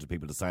thing? They wanted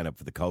people to sign up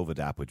for the COVID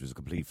app, which was a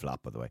complete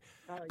flop, by the way.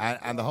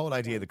 And the whole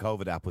idea of the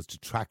COVID app was to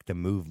track the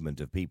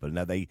movement of people.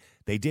 Now, they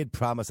did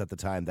promise at the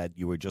time that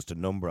you were just a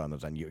number on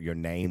it and your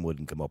name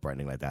wouldn't come up or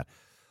anything like that.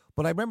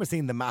 But I remember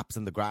seeing the maps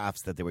and the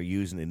graphs that they were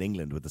using in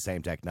England with the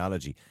same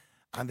technology.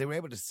 And they were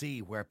able to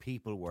see where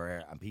people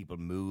were and people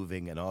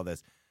moving and all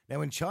this. Now,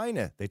 in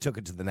China, they took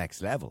it to the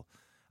next level.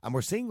 And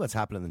we're seeing what's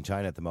happening in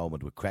China at the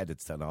moment with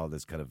credits and all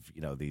this kind of,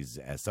 these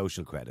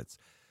social credits.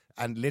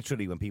 And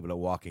literally when people are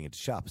walking into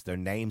shops, their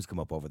names come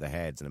up over their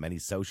heads and how many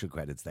social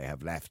credits they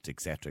have left,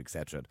 etc.,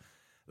 etc.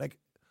 Like,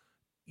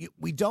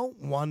 we don't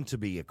want to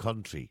be a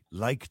country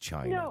like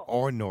China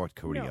or North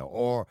Korea,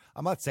 or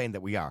I'm not saying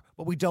that we are,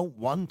 but we don't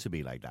want to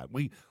be like that.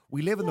 We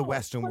live in the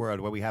Western world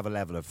where we have a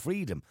level of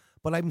freedom,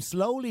 but I'm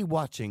slowly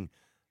watching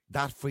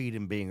that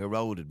freedom being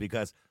eroded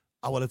because,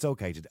 it's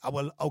okay to.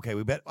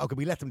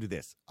 We let them do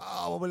this.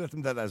 We let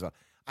them do that as well.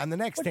 And the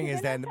next thing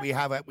is then we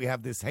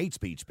have this hate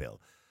speech bill,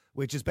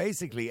 which is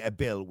basically a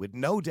bill with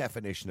no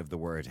definition of the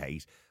word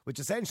hate, which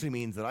essentially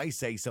means that I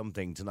say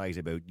something tonight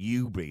about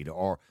you, Breda,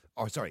 or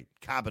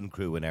cabin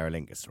crew in Aer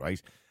Lingus,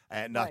 right?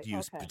 Not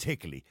you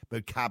particularly,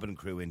 but cabin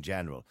crew in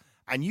general.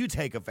 And you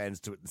take offence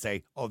to it and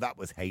say, that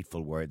was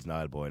hateful words,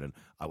 Niall Boylan,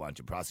 I want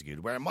you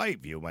prosecuted, where in my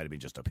view it might have been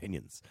just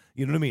opinions.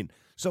 You know what I mean?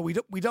 So we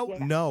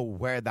don't know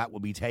where that will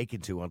be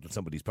taken to until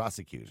somebody's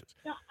prosecuted.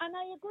 No, and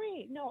I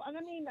agree. No, and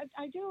I mean,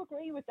 I do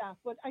agree with that,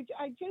 but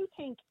I do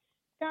think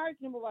guards,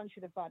 number one,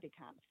 should have body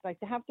cams. Like,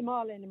 they have them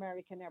all in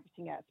America and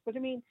everything else. But I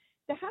mean,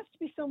 there has to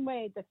be some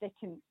way that they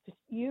can just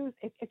use.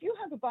 If you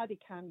have a body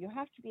cam, you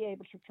have to be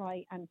able to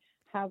try and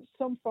have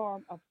some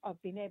form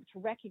of being able to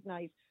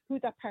recognise who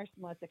that person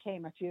was that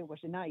came at you with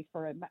a knife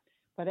or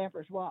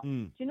whatever it was.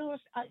 Do you know what?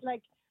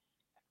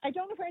 I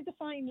don't know where the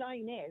fine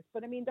line is,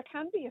 but I mean, there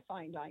can be a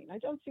fine line. I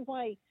don't see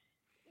why,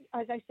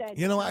 as I said,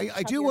 You know, I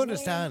have do your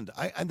understand.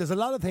 And there's a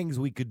lot of things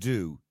we could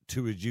do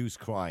to reduce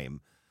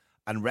crime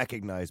and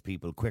recognise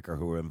people quicker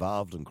who are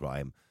involved in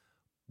crime.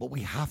 But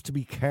we have to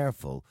be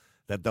careful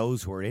that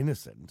those who are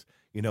innocent,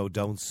 you know,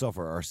 don't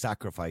suffer or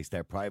sacrifice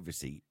their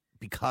privacy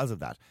because of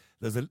that.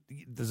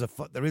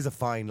 There is a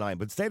fine line.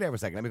 But stay there for a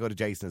second. Let me go to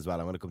Jason as well.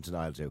 I'm going to come to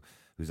Niall too,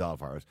 who's all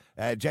for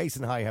it.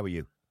 Jason, hi, how are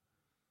you?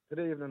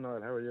 Good evening,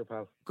 Niall. How are you,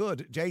 pal?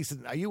 Good.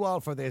 Jason, are you all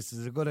for this?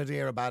 Is it a good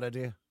idea or a bad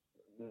idea?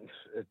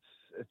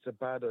 It's a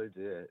bad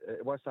idea.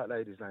 What's that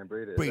lady's name?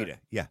 Breda? Breda,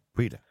 yeah,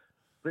 Breda.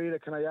 Breda,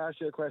 can I ask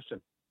you a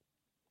question?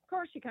 Of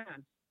course you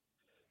can.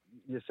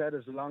 You said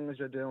as long as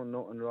you're doing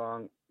nothing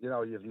wrong, you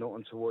know, you've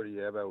nothing to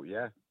worry about,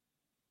 yeah?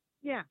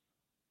 Yeah.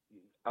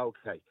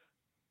 Okay.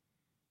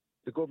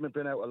 The government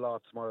bring out a law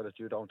tomorrow that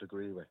you don't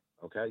agree with,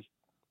 okay?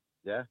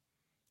 Yeah?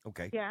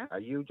 Okay. Yeah. Are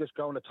you just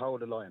going to toe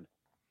the line?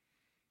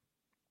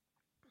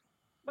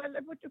 Well,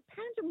 it would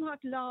depend on what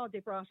law they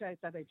brought out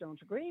that I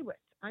don't agree with.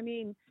 I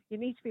mean, you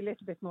need to be a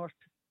little bit more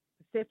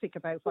specific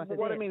about what it is.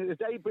 What I mean is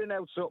they bring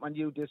out something and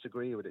you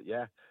disagree with it,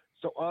 yeah?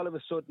 So all of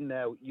a sudden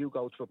now you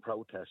go to a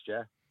protest,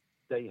 yeah?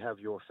 They have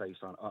your face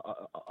on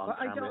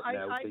camera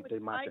now. I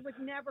would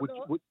never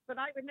go. But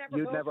I would never.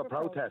 You'd never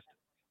protest.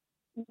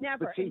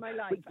 Never in my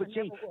life. But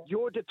see,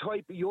 you're the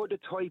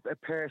type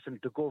of person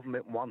the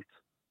government wants.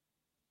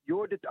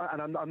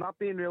 And I'm not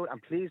being rude,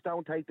 and please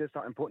don't take this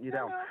out and putting you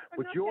down.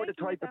 But you're the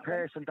type of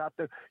person that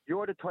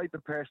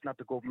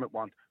the government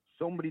wants.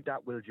 Somebody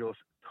that will just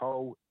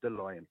toe the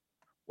line.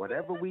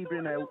 Whatever we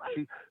bring out,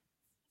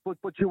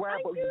 but you are.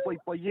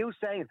 But you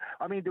saying,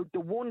 I mean, the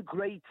one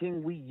great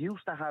thing we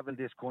used to have in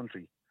this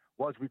country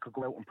was we could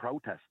go out and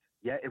protest.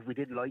 Yeah, if we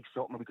didn't like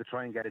something, we could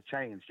try and get it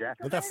changed. Yeah,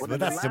 but that's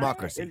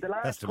democracy.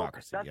 That's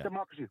democracy. That's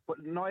democracy.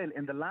 But Niall,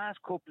 in the last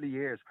couple of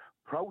years,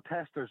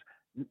 protesters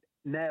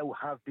now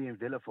have been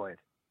vilified.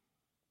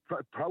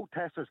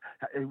 Protesters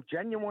who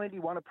genuinely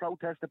want to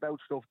protest about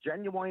stuff,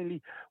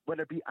 genuinely,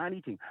 whether it be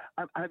anything.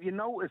 And have you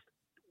noticed,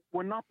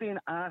 we're not being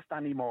asked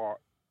anymore,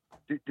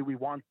 do we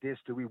want this,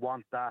 do we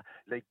want that,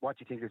 like what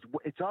do you think?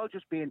 It's all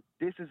just being,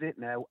 this is it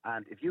now,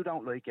 and if you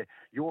don't like it,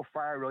 you're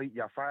far right,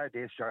 you're far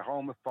this, you're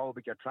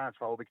homophobic, you're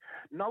transphobic.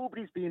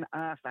 Nobody's being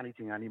asked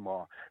anything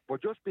anymore. We're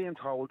just being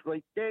told,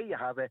 right, there you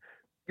have it.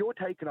 You're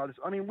taking all this.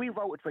 I mean, we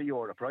voted for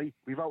Europe, right?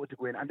 We voted to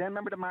go in. And then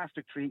remember the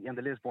Maastricht Treaty and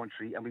the Lisbon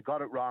Treaty, and we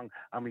got it wrong,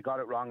 and we got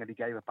it wrong, and they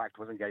gave it back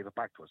to us and gave it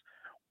back to us.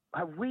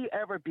 Have we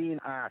ever been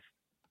asked,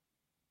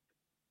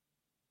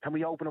 can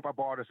we open up our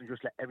borders and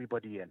just let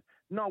everybody in?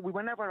 No, we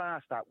were never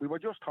asked that. We were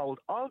just told,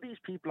 all these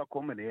people are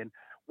coming in,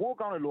 we're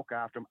going to look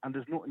after them, and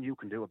there's nothing you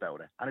can do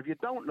about it. And if you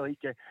don't like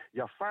it,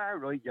 you're far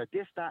right, you're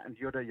this, that, and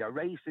the other, you're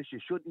racist, you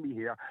shouldn't be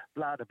here,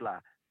 blah, blah, blah.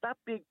 That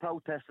big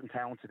protest in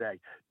town today,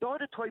 they're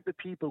the type of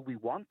people we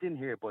want in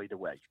here, by the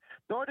way.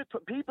 They're the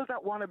people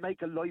that want to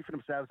make a life for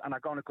themselves and are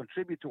going to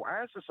contribute to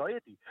our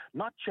society,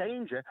 not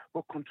change it,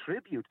 but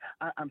contribute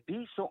and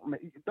be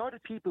something. They're the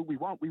people we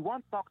want. We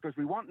want doctors,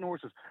 we want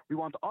nurses, we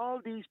want all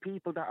these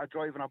people that are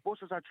driving our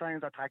buses, our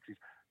trains, our taxis.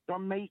 They're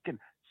making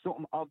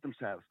something of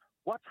themselves.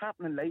 What's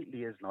happening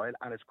lately is, Niall,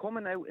 and it's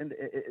coming out in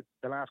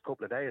the last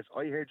couple of days.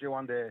 I heard you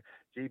on the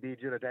GB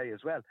the other day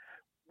as well.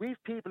 We've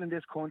people in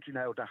this country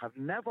now that have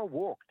never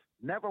walked.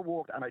 And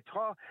I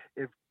thought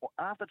if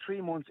after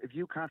 3 months, if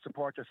you can't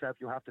support yourself,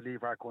 you have to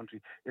leave our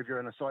country. If you're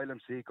an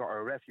asylum seeker or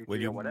a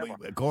refugee or whatever.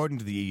 According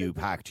to the EU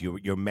Pact,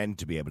 you're meant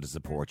to be able to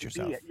support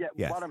yourself. Yeah.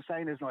 Yes. What I'm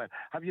saying is, Niall,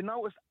 have you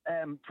noticed,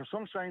 for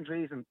some strange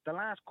reason, the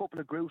last couple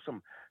of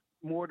gruesome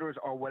murders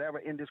or whatever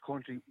in this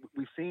country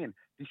we've seen,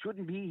 they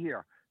shouldn't be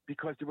here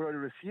because they were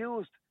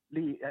refused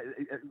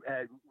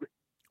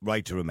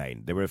right to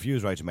remain. They were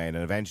refused right to remain,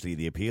 and eventually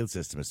the appeal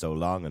system is so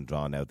long and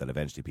drawn out that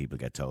eventually people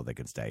get told they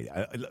can stay.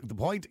 The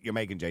point you're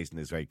making, Jason,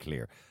 is very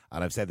clear,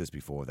 and I've said this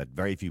before, that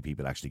very few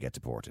people actually get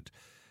deported.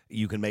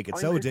 You can make it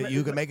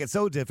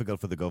so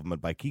difficult for the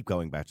government by keep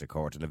going back to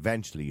court, and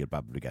eventually you'll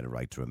probably get a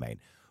right to remain.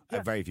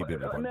 Very few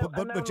people.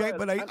 But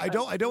I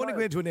don't want to go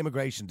into an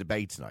immigration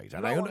debate tonight.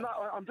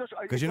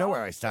 Because you know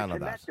where I stand on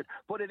that.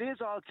 But it is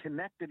all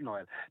connected,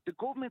 Niall. The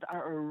government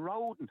are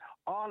eroding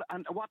all,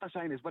 and what they're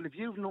saying is, well, if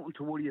you've nothing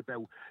to worry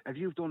about, if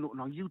you've done nothing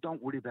wrong, you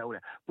don't worry about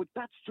it. But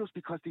that's just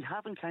because they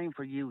haven't came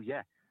for you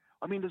yet.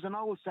 I mean, there's an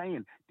old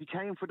saying, they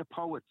came for the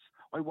poets.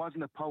 I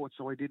wasn't a poet,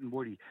 so I didn't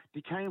worry.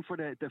 They came for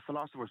the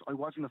philosophers. I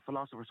wasn't a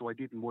philosopher, so I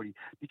didn't worry.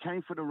 They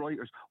came for the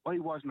writers. I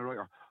wasn't a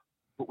writer.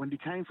 But when they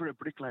came for a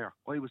bricklayer,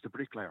 I was the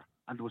bricklayer,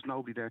 and there was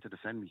nobody there to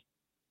defend me.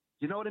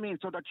 You know what I mean?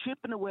 So they're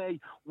chipping away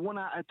one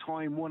at a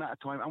time,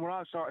 and we're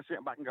all sort of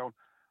sitting back and going,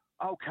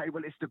 okay,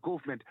 well, it's the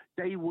government.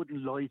 They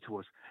wouldn't lie to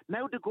us.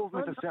 Now the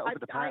government has set up a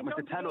department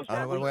to tell us...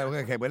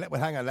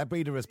 hang on. Let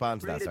Breda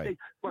respond to that, sorry.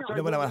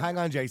 Hang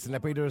on, Jason.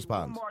 Let Breda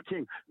respond.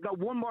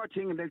 One more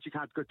thing, and then she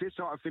can't, because this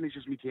sort of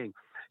finishes me thing.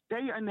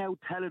 They are now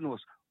telling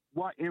us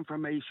what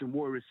information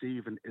we're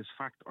receiving is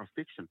fact or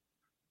fiction.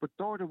 But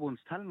they're the ones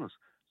telling us.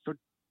 So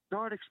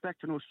they're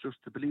expecting us just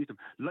to believe them.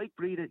 Like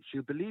Breda,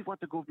 she'll believe what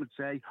the government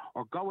say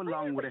or go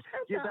along with it.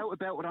 Give out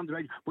about it on the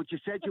radio. But you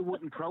said you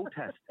wouldn't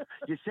protest.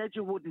 You said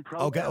you wouldn't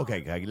protest.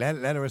 Okay.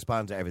 Let her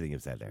respond to everything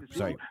you've said there.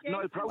 Sorry.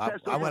 No,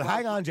 protest. Well,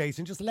 hang on,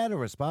 Jason. Just let her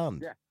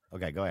respond. Yeah.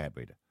 Okay, go ahead,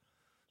 Breda.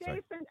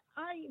 Jason,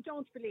 I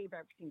don't believe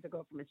everything the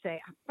government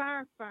say.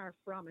 Far, far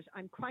from it.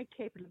 I'm quite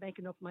capable of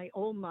making up my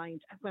own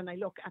mind when I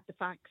look at the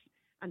facts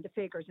and the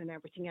figures and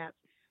everything else.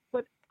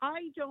 But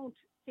I don't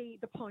see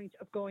the point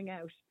of going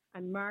out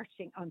and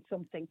marching on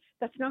something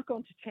that's not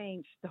going to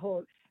change the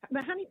whole.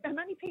 How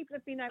many people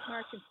have been out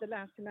marching for the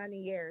last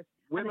many years?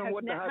 Women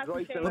wouldn't have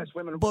rights unless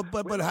women.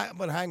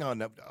 But hang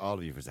on, all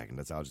of you for a second.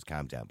 Let's all just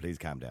calm down. Please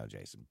calm down,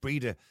 Jason.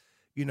 Breda,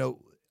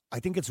 I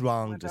think it's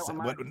wrong to say.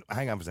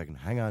 Hang on for a second.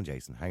 Hang on,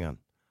 Jason. Hang on.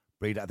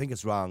 Breda, I think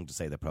it's wrong to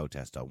say that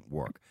protests don't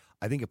work.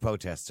 I think if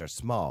protests are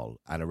small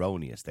and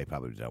erroneous, they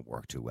probably don't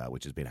work too well,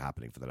 which has been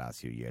happening for the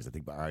last few years. I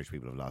think Irish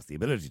people have lost the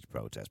ability to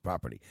protest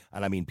properly,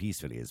 and I mean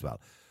peacefully as well.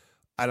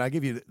 And I'll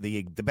give you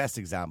the best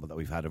example that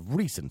we've had of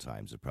recent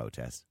times of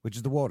protests, which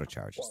is the water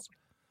charges.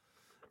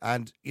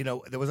 And,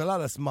 there was a lot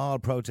of small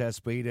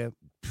protests, Breda.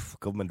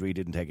 Government really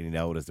didn't take any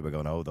notice. They were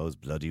going, oh, those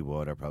bloody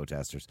water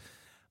protesters.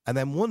 And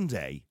then one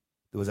day,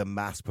 there was a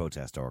mass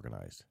protest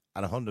organised,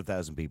 and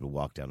 100,000 people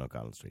walked down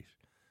O'Connell Street.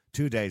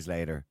 2 days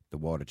later, the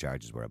water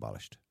charges were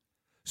abolished.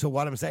 So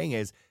what I'm saying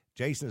is,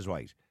 Jason is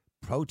right.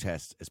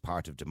 Protest is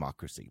part of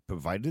democracy,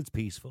 provided it's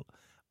peaceful,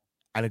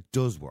 and it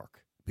does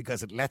work,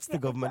 because it lets the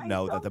government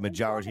know that the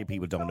majority of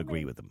people don't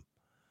agree with them.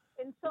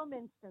 In some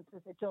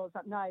instances it does,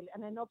 Niall,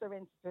 and in other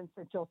instances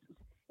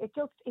it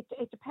doesn't.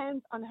 It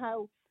depends on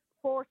how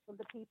forceful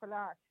the people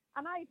are.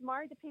 And I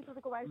admire the people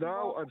that go out.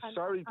 No, I'm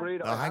sorry,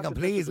 Breda. No, hang on,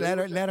 please. Let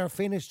her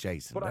finish,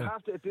 Jason. But I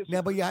have to.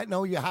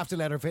 You have to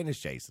let her finish,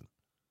 Jason.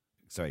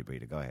 Sorry,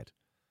 Breda, go ahead.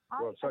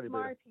 I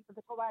admire people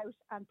that go out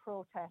and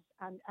protest,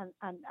 and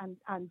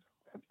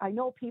I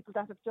know people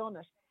that have done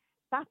it.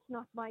 That's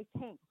not my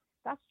thing.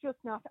 That's just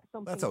not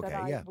something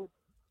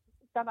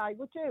that I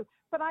would do.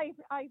 But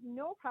I've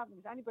no problem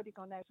with anybody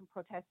going out and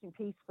protesting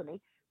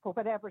peacefully for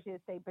whatever it is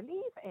they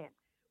believe in.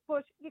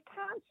 But you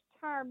can't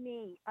tar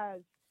me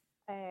as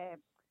a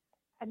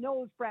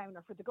nose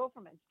browner for the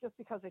government just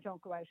because I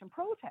don't go out and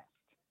protest.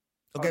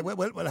 Okay,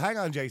 well, hang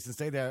on, Jason.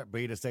 Stay there,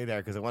 Breda, stay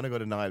there, because I want to go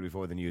to Niall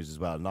before the news as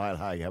well. Niall,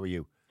 hi, how are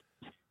you?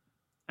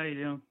 How you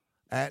doing?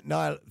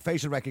 Niall,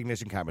 facial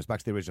recognition cameras, back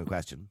to the original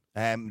question.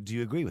 Do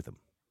you agree with them?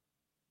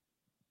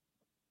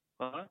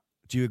 What?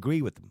 Do you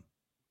agree with them?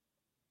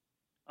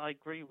 I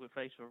agree with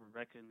facial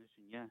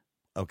recognition, yeah.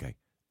 Okay,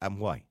 and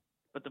why?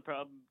 But the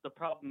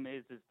problem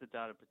is the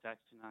Data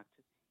Protection Act.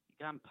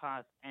 You can't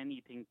pass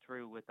anything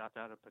through with that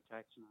Data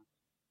Protection Act.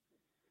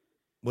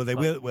 Well, they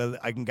will. Well,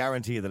 I can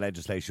guarantee you the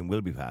legislation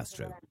will be passed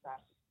through.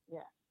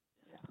 Yeah.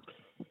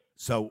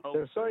 So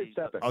they're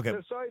sidestepping. Okay.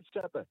 They're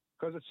sidestepping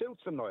because it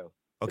suits them, Niall.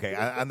 Okay,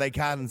 and they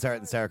can, in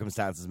certain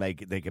circumstances,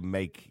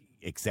 make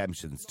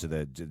exemptions to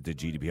the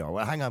GDPR.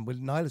 Well, hang on. Will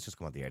Niall has just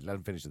come on the air. Let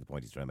him finish the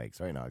point he's trying to make.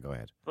 Sorry, Niall, go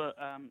ahead. But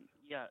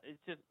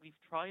it's just we've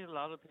tried a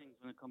lot of things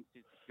when it comes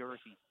to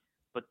security,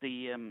 but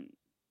the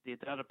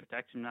Data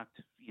Protection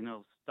Act,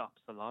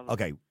 stops a lot of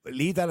Okay,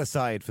 leave that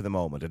aside for the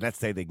moment, and let's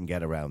say they can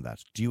get around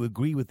that. Do you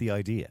agree with the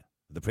idea,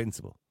 the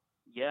principle?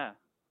 Yeah.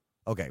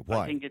 Okay,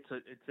 why? I think it's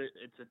a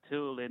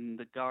tool in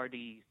the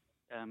Gardaí,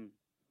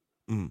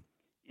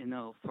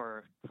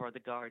 for the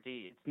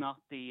Gardaí. It's not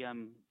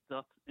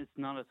it's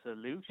not a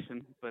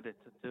solution, but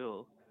it's a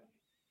tool.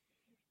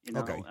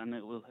 Okay. And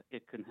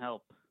it can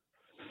help.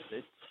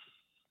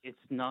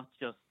 It's not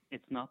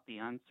the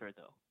answer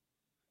though.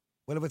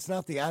 Well, if it's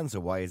not the answer,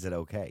 why is it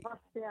okay?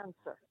 What's the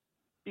answer?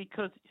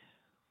 Because,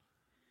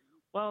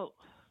 well,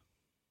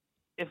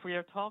 if we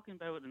are talking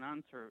about an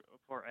answer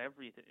for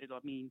everything,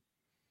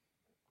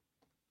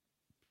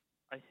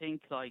 I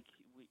think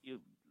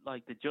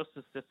the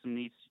justice system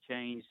needs to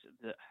change.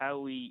 How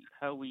we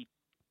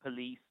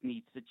police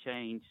needs to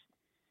change.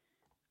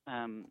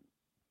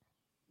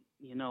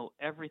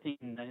 Everything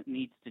that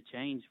needs to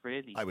change.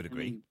 Really, I would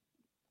agree.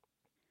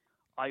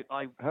 How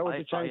would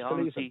it change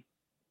policing?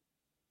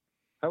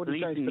 How would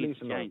it change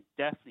policing? Change,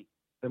 definitely.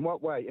 In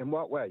what way? In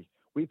what way?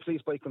 We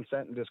police by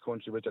consent in this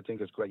country, which I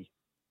think is great.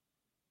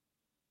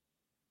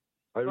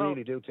 I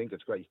really do think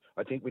it's great.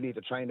 I think we need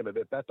to train them a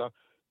bit better,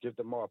 give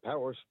them more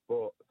powers,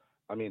 but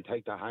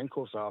take the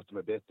handcuffs off them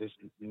a bit. This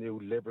new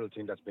liberal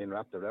thing that's been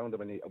wrapped around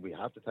them, and we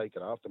have to take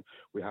it off them.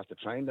 We have to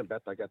train them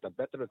better, get them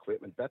better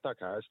equipment, better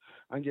cars,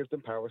 and give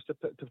them powers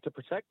to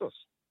protect us.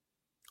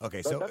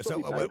 Okay,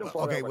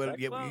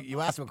 you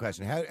asked me a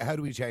question. How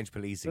do we change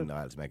policing,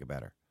 Niall, to make it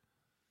better?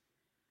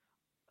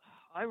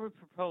 I would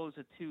propose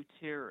a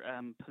two-tier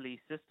police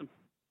system.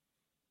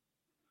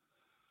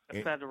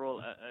 A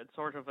federal,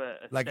 sort of a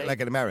like state,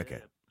 in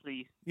America.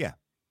 Police. Yeah.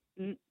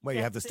 Well,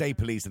 you have the state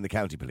police and the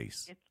county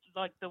police. It's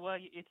like the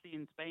way Italy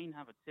and Spain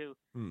have it too.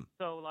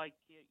 So, like,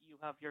 you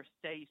have your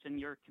state and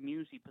your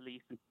community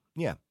police.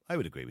 Yeah, I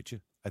would agree with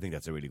you. I think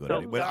that's a really good So-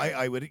 idea.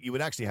 Well, you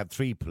would actually have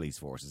 3 police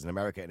forces in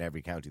America. In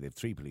every county, they have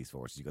 3 police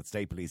forces. You've got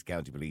state police,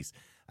 county police,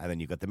 and then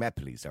you've got the Met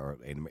Police, or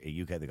in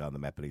UK they call them the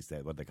Met Police.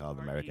 What they call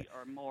them in America,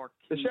 Or more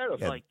The sheriff.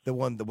 yeah, like the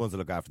ones that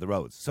look after the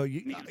roads. So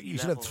you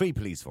should have 3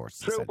 police forces.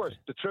 Troopers,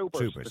 the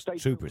troopers, the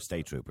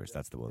State troopers.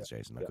 That's the ones,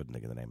 Jason. I couldn't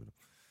think of the name of them.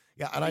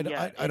 Yeah, and I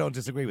Yeah, don't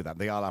disagree with that.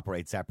 They all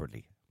operate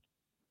separately.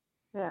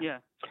 Yeah.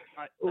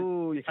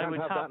 Oh, you I can't would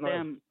have have that now.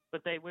 them,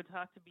 but they would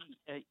have to be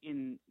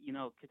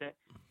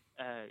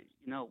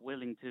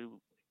willing to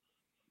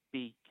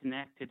be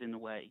connected in a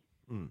way.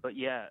 But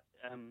yeah,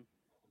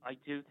 I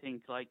do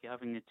think like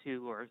having a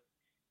 2 or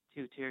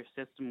 2-tier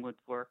system would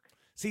work.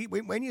 See,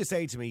 when you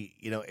say to me,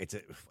 it's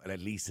at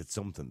least it's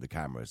something, the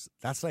cameras,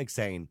 that's like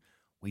saying,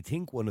 we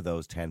think one of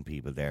those 10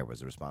 people there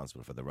was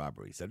responsible for the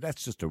robbery, so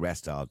let's just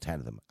arrest all 10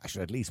 of them.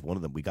 Actually, at least one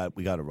of them, we got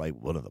to right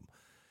one of them.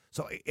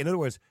 So, in other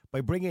words,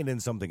 by bringing in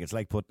something, it's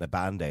like putting a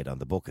Band-Aid on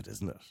the bucket,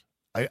 isn't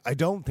it? I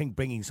don't think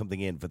bringing something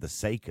in for the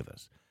sake of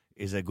it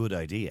is a good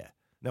idea.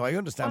 Now, I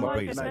understand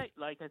what you're saying.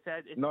 Like I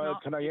said, it's Niall,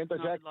 not, can I it's not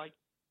interject? like,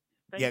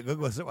 Yeah, good.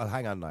 Well,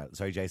 hang on, Niall.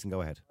 Sorry, Jason,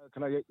 go ahead.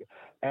 Can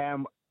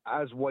I?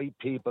 As white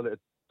people, it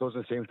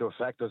doesn't seem to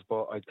affect us,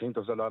 but I think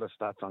there's a lot of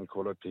stats on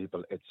coloured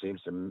people. It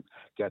seems to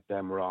get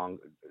them wrong.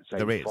 Say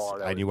There is,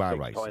 4 and you are 6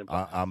 right.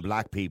 times. On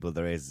black people,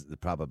 there is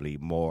probably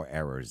more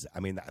errors. I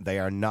mean, they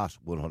are not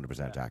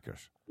 100%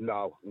 accurate.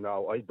 No,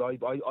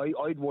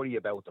 I'd worry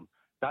about them.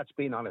 That's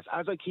being honest.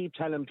 As I keep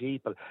telling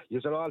people,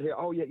 you're all here,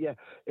 oh, yeah,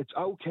 it's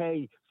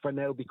okay for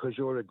now because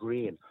you're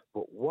agreeing.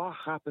 But what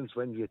happens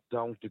when you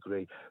don't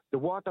agree? The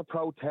water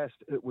protest,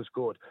 it was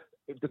good.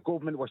 If the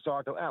government were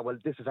sort of, well,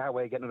 this is our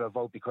way of getting a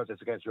vote because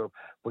it's against Europe.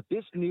 But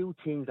this new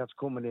thing that's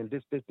coming in,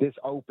 this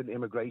open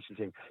immigration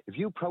thing, if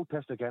you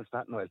protest against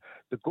that, Niall,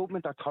 the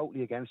government are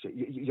totally against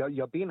you.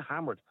 You're being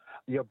hammered.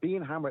 You're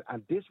being hammered.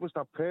 And this was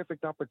the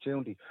perfect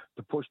opportunity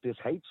to push this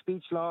hate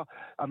speech law.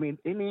 I mean,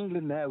 in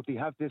England now, they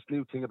have this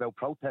new thing about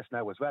protest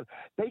now as well.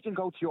 They can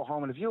go to your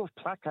home, and if you have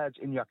placards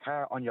in your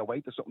car on your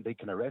way to something, they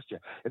can arrest you.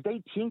 If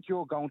they think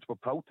you're going to a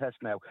protest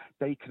now,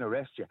 they can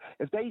arrest you.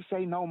 If they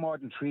say no more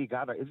than 3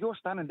 gather, if you're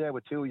standing there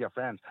with 2 of your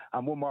friends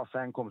and one more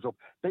friend comes up,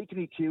 they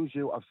can accuse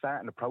you of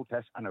starting a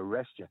protest and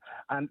arrest you.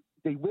 And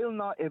they will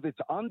not, if it's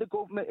on the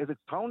government, if it's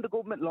on the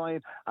government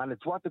line and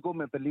it's what the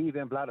government believe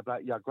in, blah, blah, blah,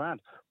 you're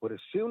grand. But as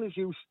soon as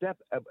you step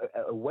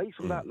away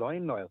from that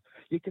line, Niall,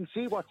 you can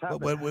see what's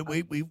happening. Well,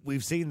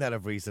 we've seen that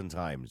of recent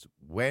times.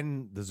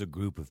 When there's a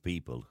group of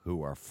people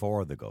who are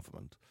for the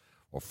government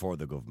or for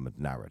the government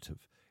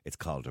narrative, it's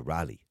called a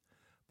rally.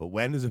 But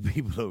when there's a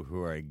people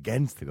who are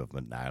against the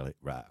government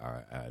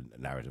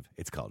narrative,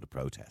 it's called a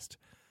protest.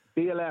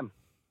 BLM.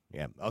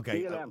 Yeah,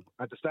 okay. BLM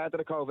at the start of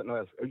the COVID,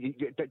 Niall,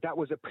 that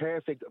was a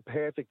perfect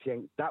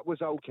thing. That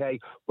was okay.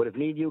 But if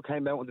me and you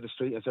came out into the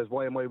street and says,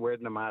 why am I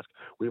wearing a mask?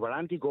 We were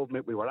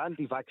anti-government, we were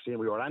anti-vaccine,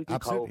 we were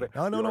anti-COVID.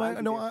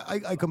 Absolutely. No,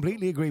 I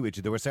completely agree with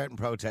you. There were certain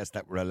protests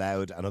that were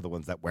allowed and other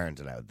ones that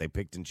weren't allowed. They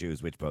picked and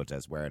choose which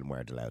protests were and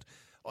weren't allowed.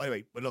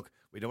 Anyway, but look,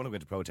 we don't want to go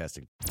into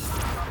protesting.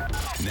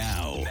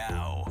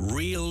 Now,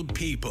 real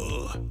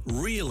people,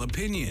 real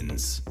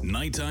opinions.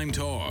 Nighttime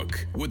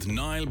Talk with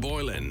Niall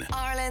Boylan.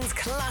 Ireland's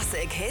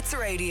classic hits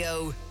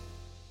radio.